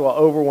Joshua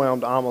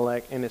overwhelmed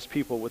Amalek and his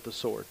people with the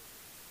sword."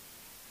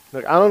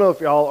 Look, I don't know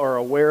if y'all are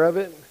aware of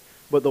it,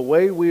 but the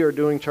way we are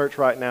doing church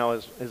right now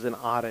is an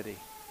oddity,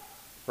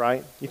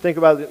 right? You think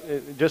about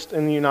it just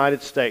in the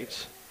United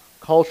States.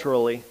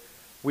 Culturally,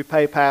 we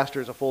pay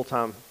pastors a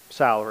full-time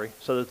salary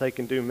so that they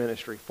can do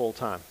ministry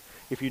full-time.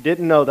 If you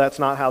didn't know, that's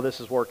not how this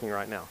is working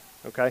right now,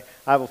 okay?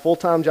 I have a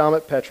full-time job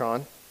at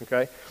Petron,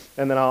 okay?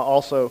 And then I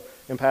also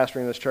am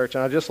pastoring this church.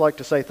 And I'd just like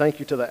to say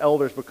thank you to the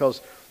elders, because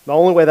the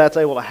only way that's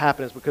able to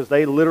happen is because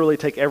they literally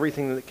take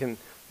everything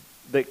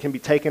that can be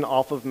taken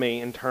off of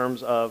me in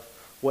terms of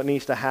what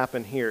needs to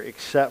happen here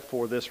except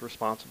for this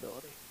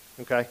responsibility,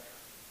 okay?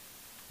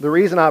 The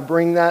reason I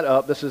bring that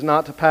up, this is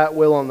not to pat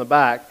Will on the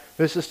back.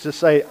 This is to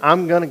say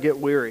I'm going to get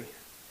weary.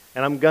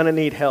 And I'm going to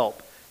need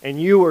help.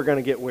 And you are going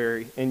to get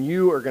weary. And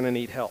you are going to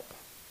need help.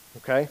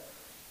 Okay?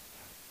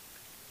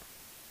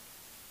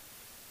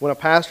 When a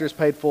pastor is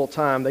paid full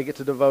time, they get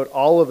to devote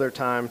all of their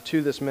time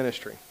to this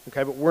ministry.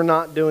 Okay? But we're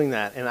not doing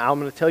that. And I'm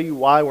going to tell you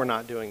why we're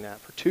not doing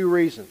that. For 2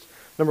 reasons.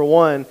 Number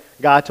 1,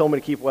 God told me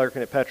to keep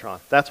working at Petron.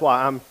 That's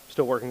why I'm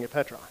still working at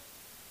Petron.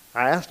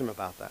 I asked him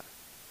about that.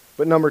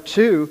 But number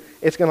 2,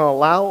 it's going to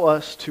allow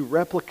us to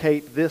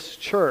replicate this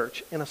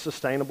church in a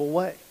sustainable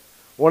way.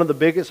 One of the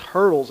biggest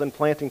hurdles in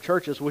planting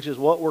churches, which is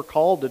what we're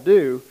called to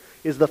do,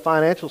 is the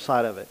financial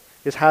side of it.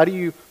 Is how do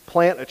you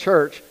plant a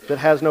church that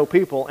has no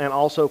people and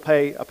also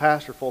pay a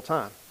pastor full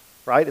time?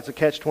 Right? It's a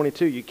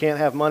catch-22. You can't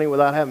have money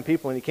without having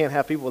people, and you can't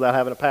have people without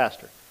having a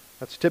pastor.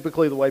 That's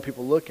typically the way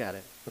people look at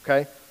it.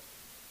 Okay?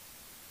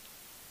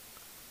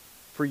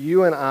 For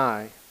you and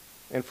I,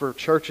 and for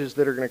churches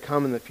that are going to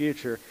come in the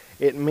future,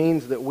 it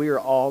means that we are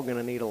all going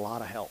to need a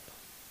lot of help.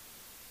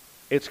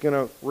 It's going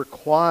to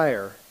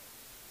require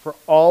for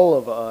all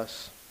of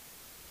us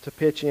to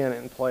pitch in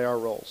and play our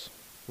roles.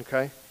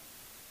 Okay?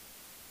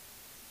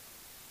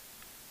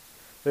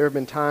 There have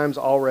been times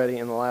already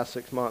in the last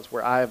 6 months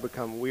where I have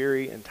become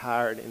weary and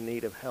tired in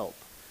need of help,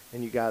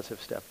 and you guys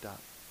have stepped up.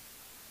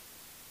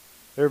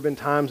 There have been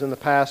times in the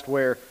past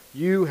where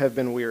you have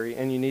been weary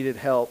and you needed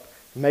help.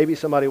 Maybe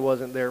somebody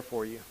wasn't there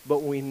for you,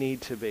 but we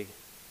need to be.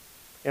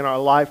 In our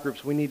life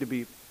groups, we need to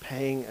be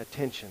paying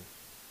attention.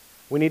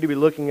 We need to be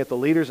looking at the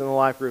leaders in the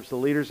life groups, the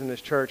leaders in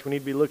this church. We need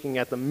to be looking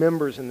at the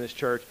members in this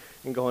church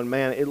and going,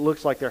 man, it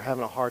looks like they're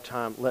having a hard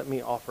time. Let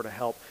me offer to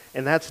help.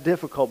 And that's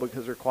difficult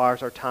because it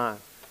requires our time.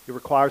 It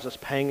requires us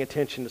paying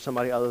attention to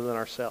somebody other than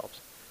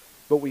ourselves.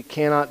 But we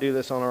cannot do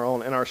this on our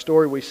own. In our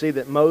story, we see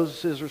that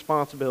Moses'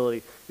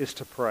 responsibility is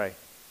to pray.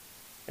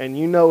 And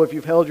you know, if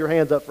you've held your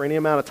hands up for any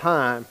amount of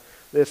time,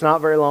 it's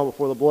not very long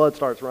before the blood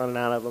starts running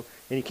out of them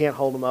and you can't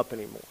hold them up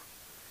anymore.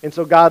 And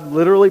so God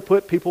literally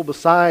put people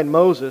beside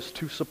Moses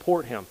to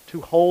support him,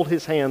 to hold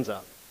his hands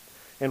up.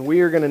 And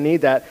we are going to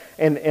need that.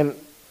 And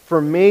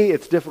for me,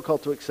 it's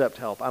difficult to accept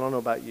help. I don't know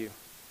about you.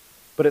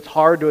 But it's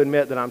hard to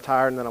admit that I'm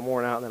tired and that I'm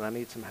worn out and that I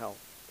need some help.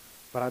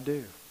 But I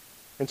do.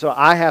 And so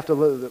I have to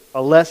live.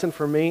 A lesson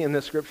for me in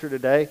this scripture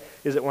today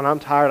is that when I'm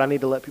tired, I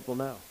need to let people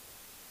know.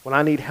 When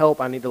I need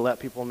help, I need to let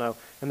people know.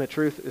 And the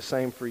truth is the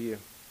same for you.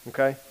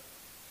 Okay?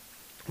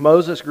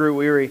 Moses grew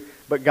weary,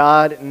 but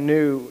God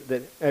knew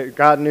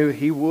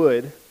he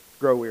would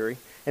grow weary,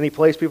 and he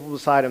placed people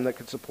beside him that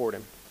could support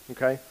him.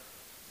 Okay?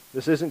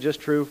 This isn't just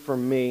true for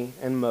me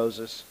and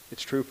Moses.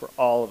 It's true for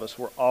all of us.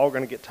 We're all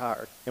going to get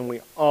tired, and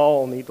we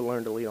all need to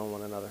learn to lean on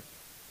one another.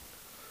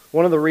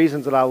 One of the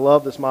reasons that I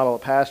love this model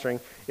of pastoring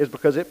is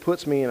because it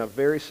puts me in a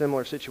very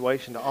similar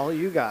situation to all of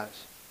you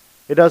guys.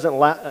 It doesn't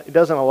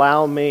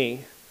allow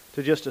me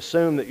to just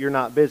assume that you're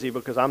not busy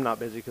because I'm not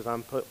busy because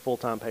I'm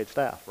full-time paid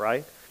staff,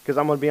 right? Because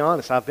I'm going to be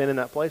honest, I've been in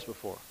that place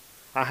before.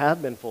 I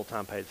have been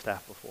full-time paid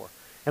staff before.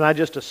 And I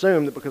just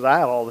assume that because I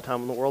have all the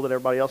time in the world that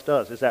everybody else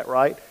does. Is that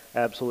right?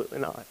 Absolutely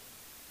not.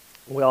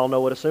 We all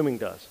know what assuming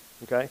does,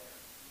 okay?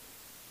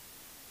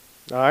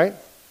 All right?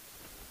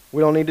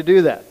 We don't need to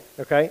do that,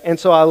 okay? And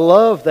so I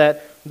love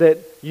that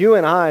you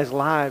and I's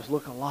lives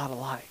look a lot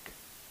alike.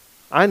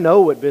 I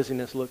know what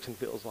busyness looks and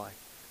feels like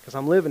because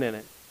I'm living in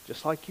it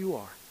just like you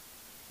are,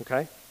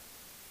 okay?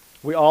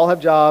 We all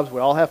have jobs. We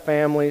all have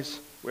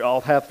families. We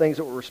all have things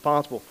that we're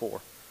responsible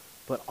for.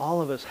 But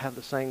all of us have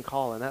the same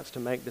call, and that's to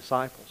make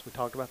disciples. We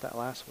talked about that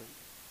last week.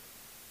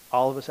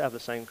 All of us have the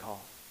same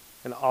call,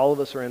 and all of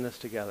us are in this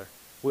together.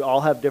 We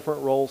all have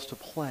different roles to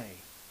play.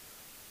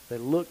 They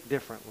look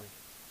differently.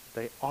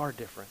 They are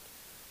different,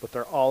 but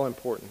they're all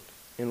important,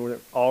 and we're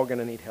all going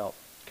to need help,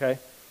 okay?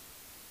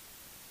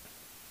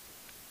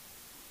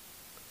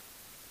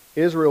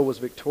 Israel was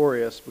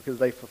victorious because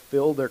they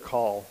fulfilled their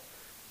call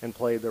and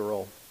played their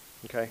role,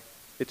 okay?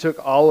 It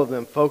took all of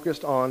them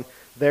focused on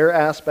their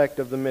aspect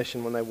of the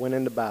mission when they went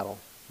into battle,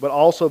 but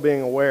also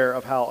being aware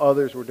of how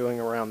others were doing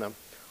around them.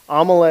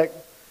 Amalek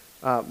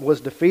was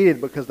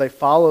defeated because they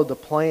followed the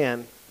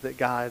plan that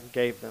God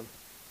gave them.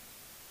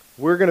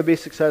 We're going to be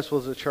successful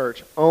as a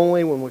church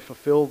only when we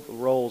fulfill the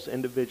roles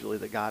individually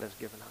that God has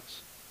given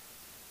us.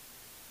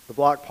 The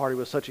block party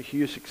was such a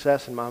huge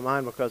success in my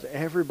mind because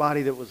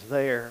everybody that was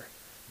there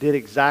did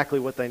exactly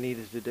what they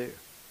needed to do.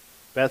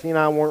 Bethany and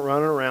I weren't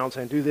running around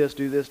saying, do this,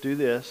 do this, do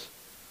this.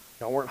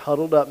 Y'all weren't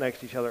huddled up next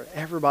to each other.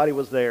 Everybody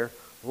was there,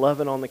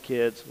 loving on the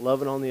kids,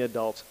 loving on the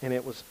adults, and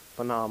it was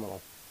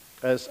phenomenal.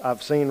 As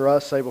I've seen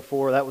Russ say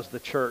before, that was the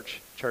church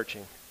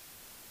churching,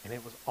 and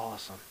it was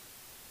awesome.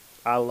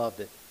 I loved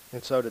it,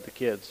 and so did the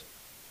kids.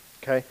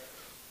 Okay?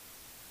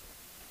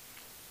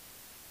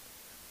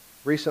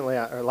 Recently,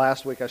 or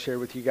last week, I shared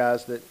with you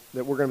guys that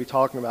we're going to be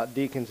talking about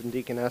deacons and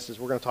deaconesses.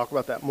 We're going to talk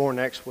about that more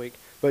next week.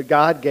 But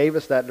God gave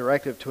us that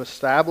directive to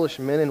establish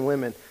men and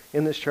women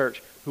in this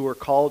church who are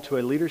called to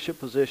a leadership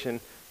position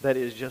that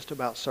is just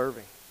about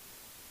serving.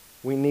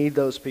 We need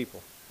those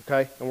people,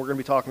 okay? And we're going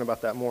to be talking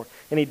about that more.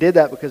 And he did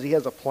that because he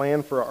has a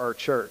plan for our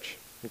church,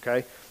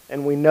 okay?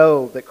 And we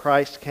know that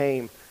Christ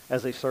came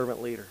as a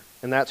servant leader,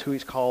 and that's who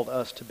he's called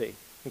us to be,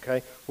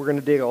 okay? We're going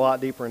to dig a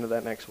lot deeper into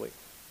that next week.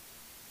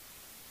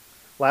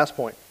 Last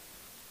point.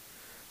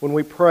 When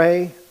we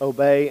pray,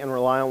 obey, and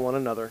rely on one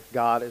another,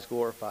 God is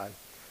glorified.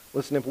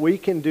 Listen, if we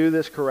can do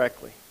this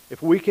correctly,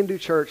 if we can do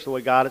church the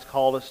way God has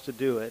called us to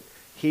do it,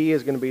 he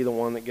is going to be the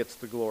one that gets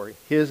the glory.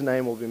 His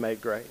name will be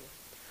made great.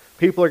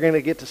 People are going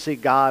to get to see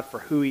God for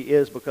who he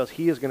is because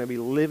he is going to be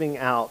living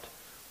out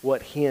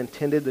what he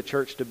intended the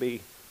church to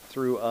be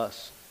through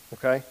us.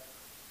 Okay?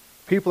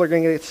 People are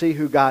going to get to see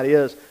who God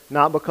is,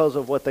 not because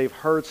of what they've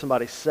heard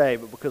somebody say,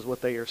 but because of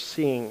what they are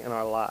seeing in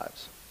our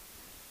lives.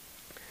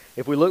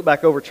 If we look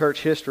back over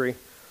church history,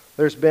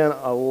 there's been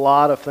a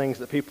lot of things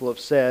that people have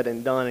said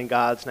and done in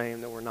God's name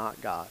that were not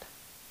God.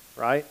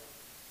 Right?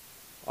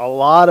 A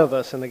lot of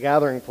us in the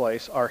gathering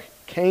place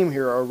came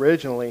here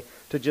originally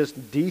to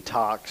just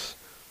detox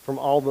from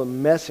all the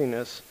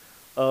messiness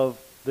of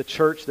the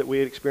church that we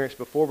had experienced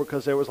before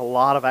because there was a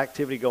lot of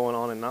activity going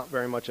on and not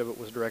very much of it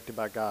was directed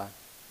by God.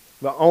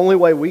 The only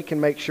way we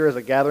can make sure as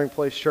a gathering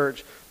place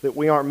church that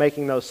we aren't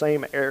making those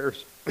same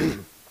errors,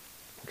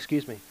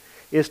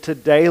 is to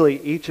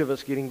daily, each of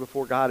us getting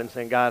before God and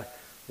saying, God,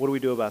 what do we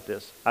do about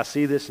this? I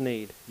see this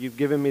need. You've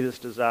given me this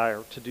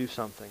desire to do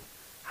something.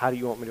 How do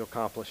you want me to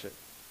accomplish it?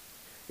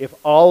 If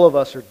all of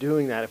us are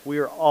doing that, if we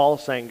are all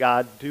saying,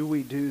 God, do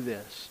we do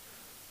this?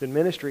 Then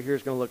ministry here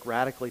is going to look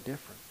radically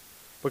different.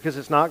 Because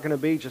it's not going to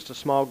be just a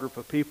small group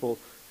of people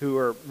who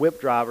are whip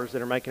drivers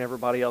that are making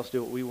everybody else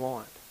do what we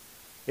want.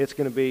 It's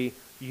going to be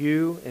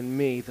you and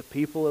me, the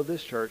people of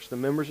this church, the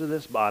members of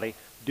this body,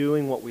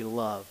 doing what we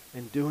love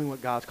and doing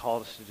what God's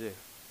called us to do.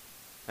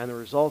 And the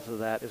result of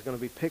that is going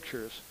to be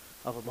pictures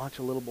of a bunch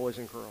of little boys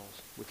and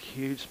girls with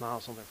huge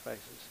smiles on their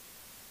faces.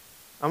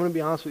 I'm going to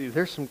be honest with you.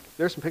 There's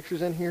some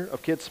pictures in here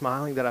of kids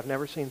smiling that I've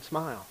never seen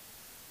smile.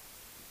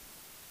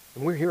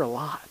 And we're here a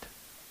lot.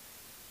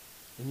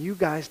 And you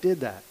guys did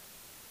that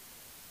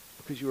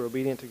because you were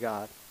obedient to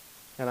God.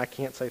 And I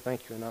can't say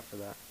thank you enough for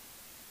that.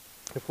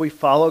 If we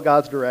follow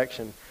God's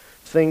direction,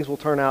 things will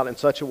turn out in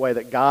such a way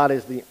that God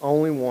is the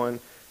only one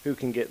who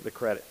can get the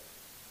credit.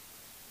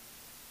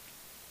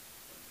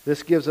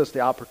 This gives us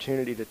the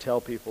opportunity to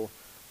tell people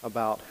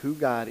about who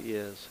God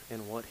is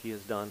and what he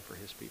has done for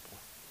his people.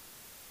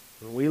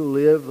 When we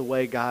live the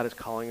way God is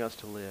calling us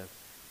to live,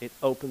 it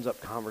opens up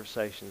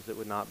conversations that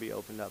would not be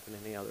opened up in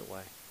any other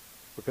way.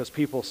 Because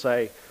people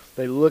say,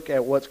 they look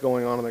at what's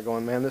going on and they're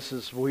going, man, this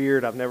is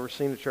weird. I've never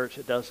seen a church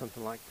that does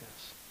something like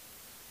this.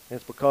 And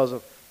it's because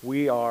of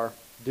we are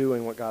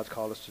doing what God's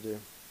called us to do.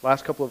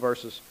 Last couple of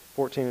verses,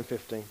 14 and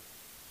 15.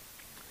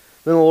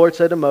 Then the Lord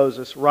said to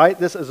Moses, write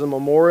this as a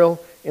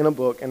memorial in a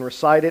book and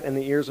recite it in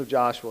the ears of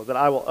Joshua, that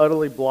I will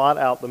utterly blot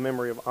out the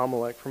memory of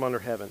Amalek from under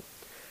heaven.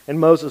 And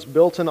Moses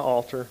built an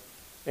altar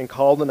and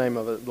called the name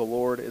of it, the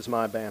Lord is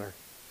my banner.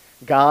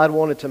 God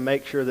wanted to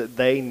make sure that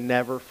they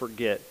never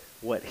forget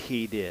what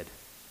he did.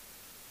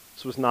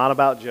 This was not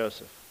about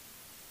Joseph.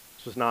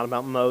 This was not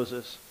about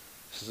Moses.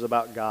 This is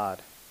about God.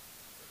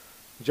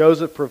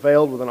 Joseph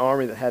prevailed with an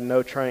army that had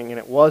no training, and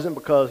it wasn't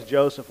because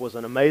Joseph was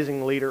an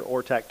amazing leader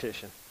or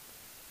tactician.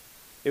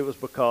 It was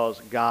because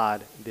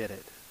God did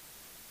it.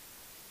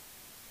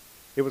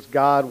 It was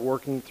God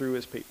working through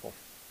his people.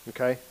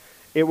 Okay?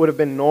 It would have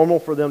been normal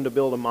for them to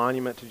build a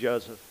monument to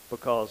Joseph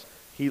because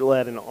he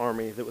led an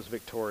army that was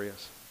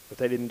victorious. But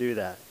they didn't do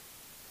that.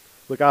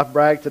 Look, I've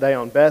bragged today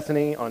on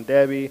Bethany, on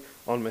Debbie,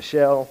 on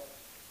Michelle,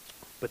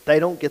 but they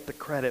don't get the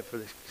credit for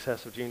the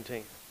success of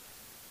Juneteenth,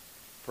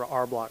 for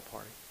our block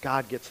party.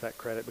 God gets that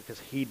credit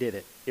because he did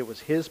it. It was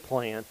his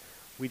plan.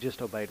 We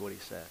just obeyed what he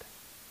said.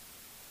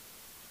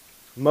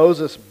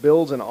 Moses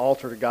builds an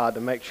altar to God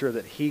to make sure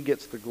that he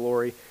gets the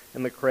glory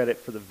and the credit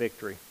for the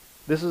victory.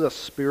 This is a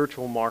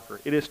spiritual marker.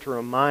 It is to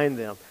remind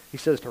them. He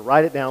says to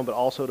write it down, but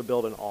also to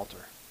build an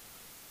altar.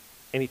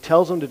 And he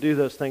tells them to do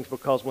those things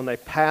because when they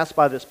pass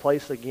by this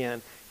place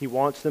again, he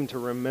wants them to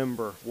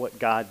remember what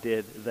God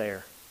did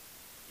there.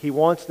 He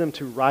wants them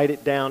to write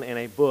it down in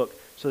a book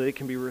so that it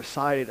can be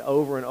recited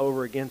over and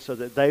over again so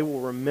that they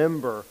will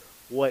remember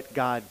what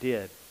God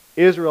did.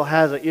 Israel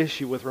has an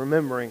issue with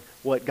remembering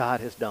what God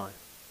has done.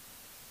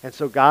 And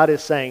so God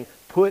is saying,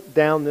 put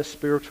down this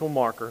spiritual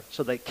marker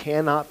so they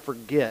cannot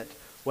forget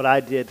what I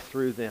did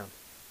through them.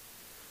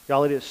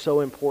 Y'all, it is so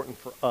important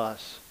for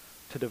us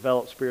to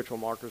develop spiritual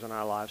markers in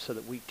our lives so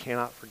that we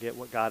cannot forget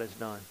what God has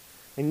done.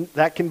 And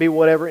that can be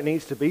whatever it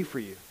needs to be for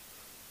you.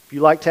 If you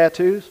like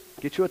tattoos,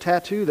 get you a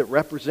tattoo that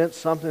represents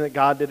something that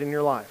God did in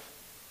your life.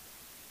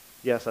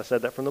 Yes, I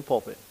said that from the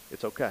pulpit.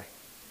 It's okay.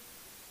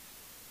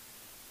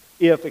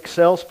 If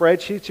Excel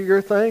spreadsheets are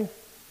your thing,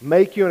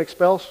 make you an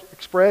Excel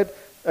spreadsheet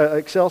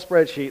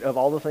of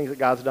all the things that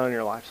God's done in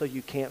your life so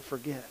you can't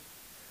forget.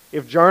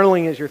 If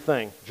journaling is your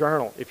thing,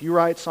 journal. If you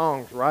write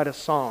songs, write a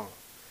song.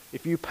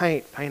 If you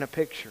paint a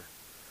picture.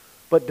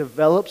 But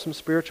develop some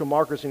spiritual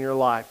markers in your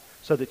life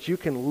so that you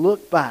can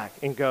look back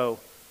and go,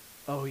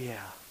 oh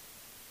yeah.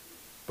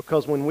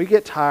 Because when we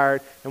get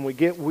tired and we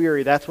get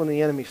weary, that's when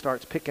the enemy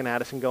starts picking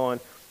at us and going,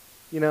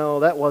 you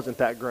know, that wasn't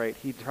that great.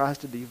 He tries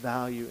to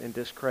devalue and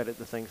discredit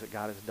the things that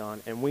God has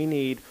done. And we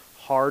need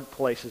hard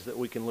places that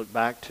we can look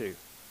back to.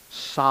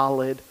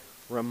 Solid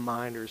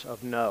reminders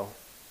of no,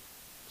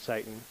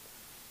 Satan,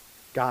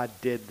 God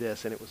did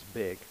this and it was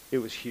big. It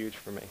was huge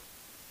for me.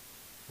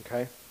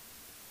 Okay?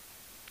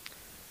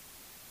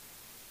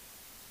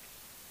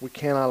 We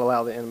cannot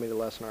allow the enemy to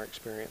lessen our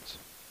experience.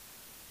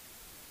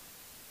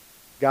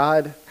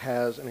 God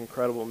has an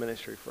incredible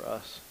ministry for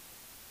us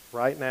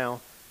right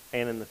now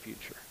and in the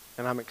future.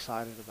 And I'm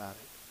excited about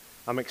it.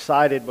 I'm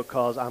excited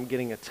because I'm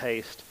getting a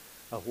taste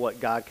of what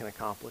God can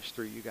accomplish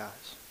through you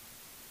guys.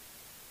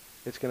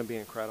 It's going to be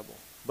incredible.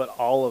 But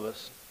all of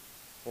us,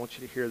 I want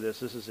you to hear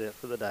this. This is it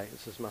for the day.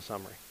 This is my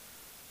summary.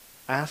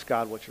 Ask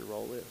God what your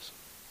role is.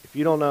 If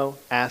you don't know,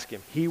 ask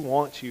him. He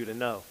wants you to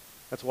know.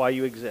 That's why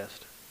you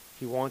exist.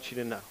 He wants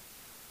you to know.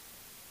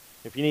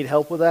 If you need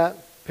help with that,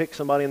 pick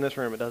somebody in this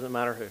room. It doesn't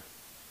matter who.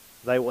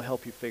 They will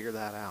help you figure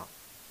that out.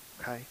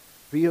 Okay?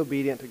 Be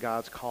obedient to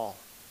God's call.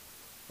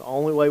 The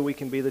only way we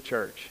can be the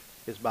church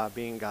is by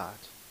being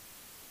God's.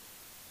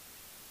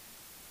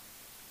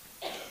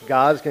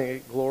 God's going to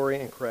get glory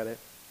and credit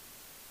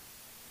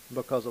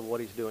because of what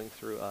he's doing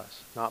through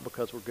us, not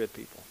because we're good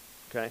people.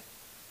 Okay?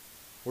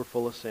 We're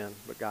full of sin,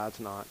 but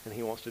God's not, and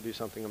he wants to do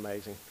something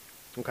amazing.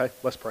 Okay?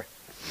 Let's pray.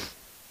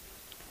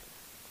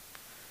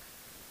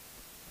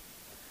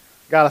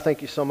 God, I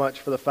thank you so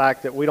much for the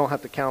fact that we don't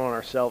have to count on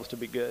ourselves to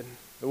be good.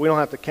 That we don't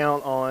have to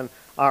count on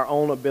our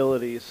own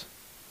abilities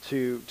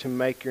to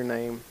make your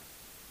name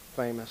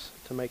famous,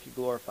 to make you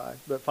glorified.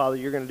 But Father,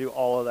 you're going to do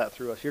all of that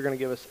through us. You're going to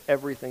give us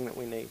everything that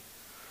we need.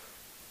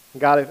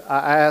 God,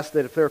 I ask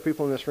that if there are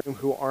people in this room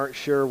who aren't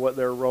sure what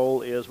their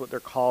role is, what their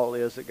call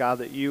is, that God,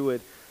 that you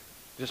would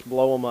just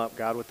blow them up,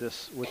 God, with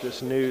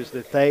this news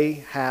that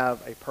they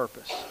have a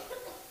purpose.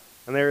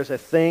 And there is a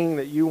thing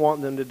that you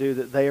want them to do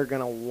that they are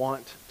going to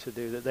want to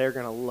do, that they are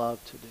going to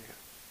love to do.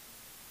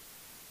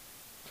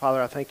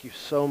 Father, I thank you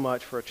so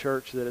much for a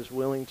church that is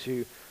willing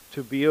to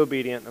be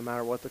obedient no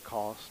matter what the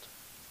cost,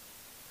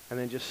 and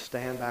then just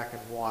stand back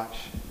and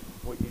watch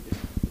what you do.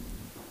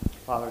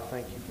 Father,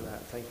 thank you for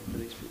that. Thank you for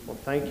these people.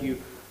 Thank you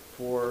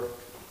for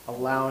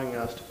allowing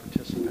us to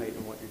participate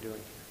in what you're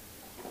doing here.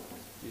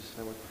 Use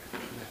the same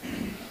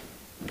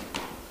one.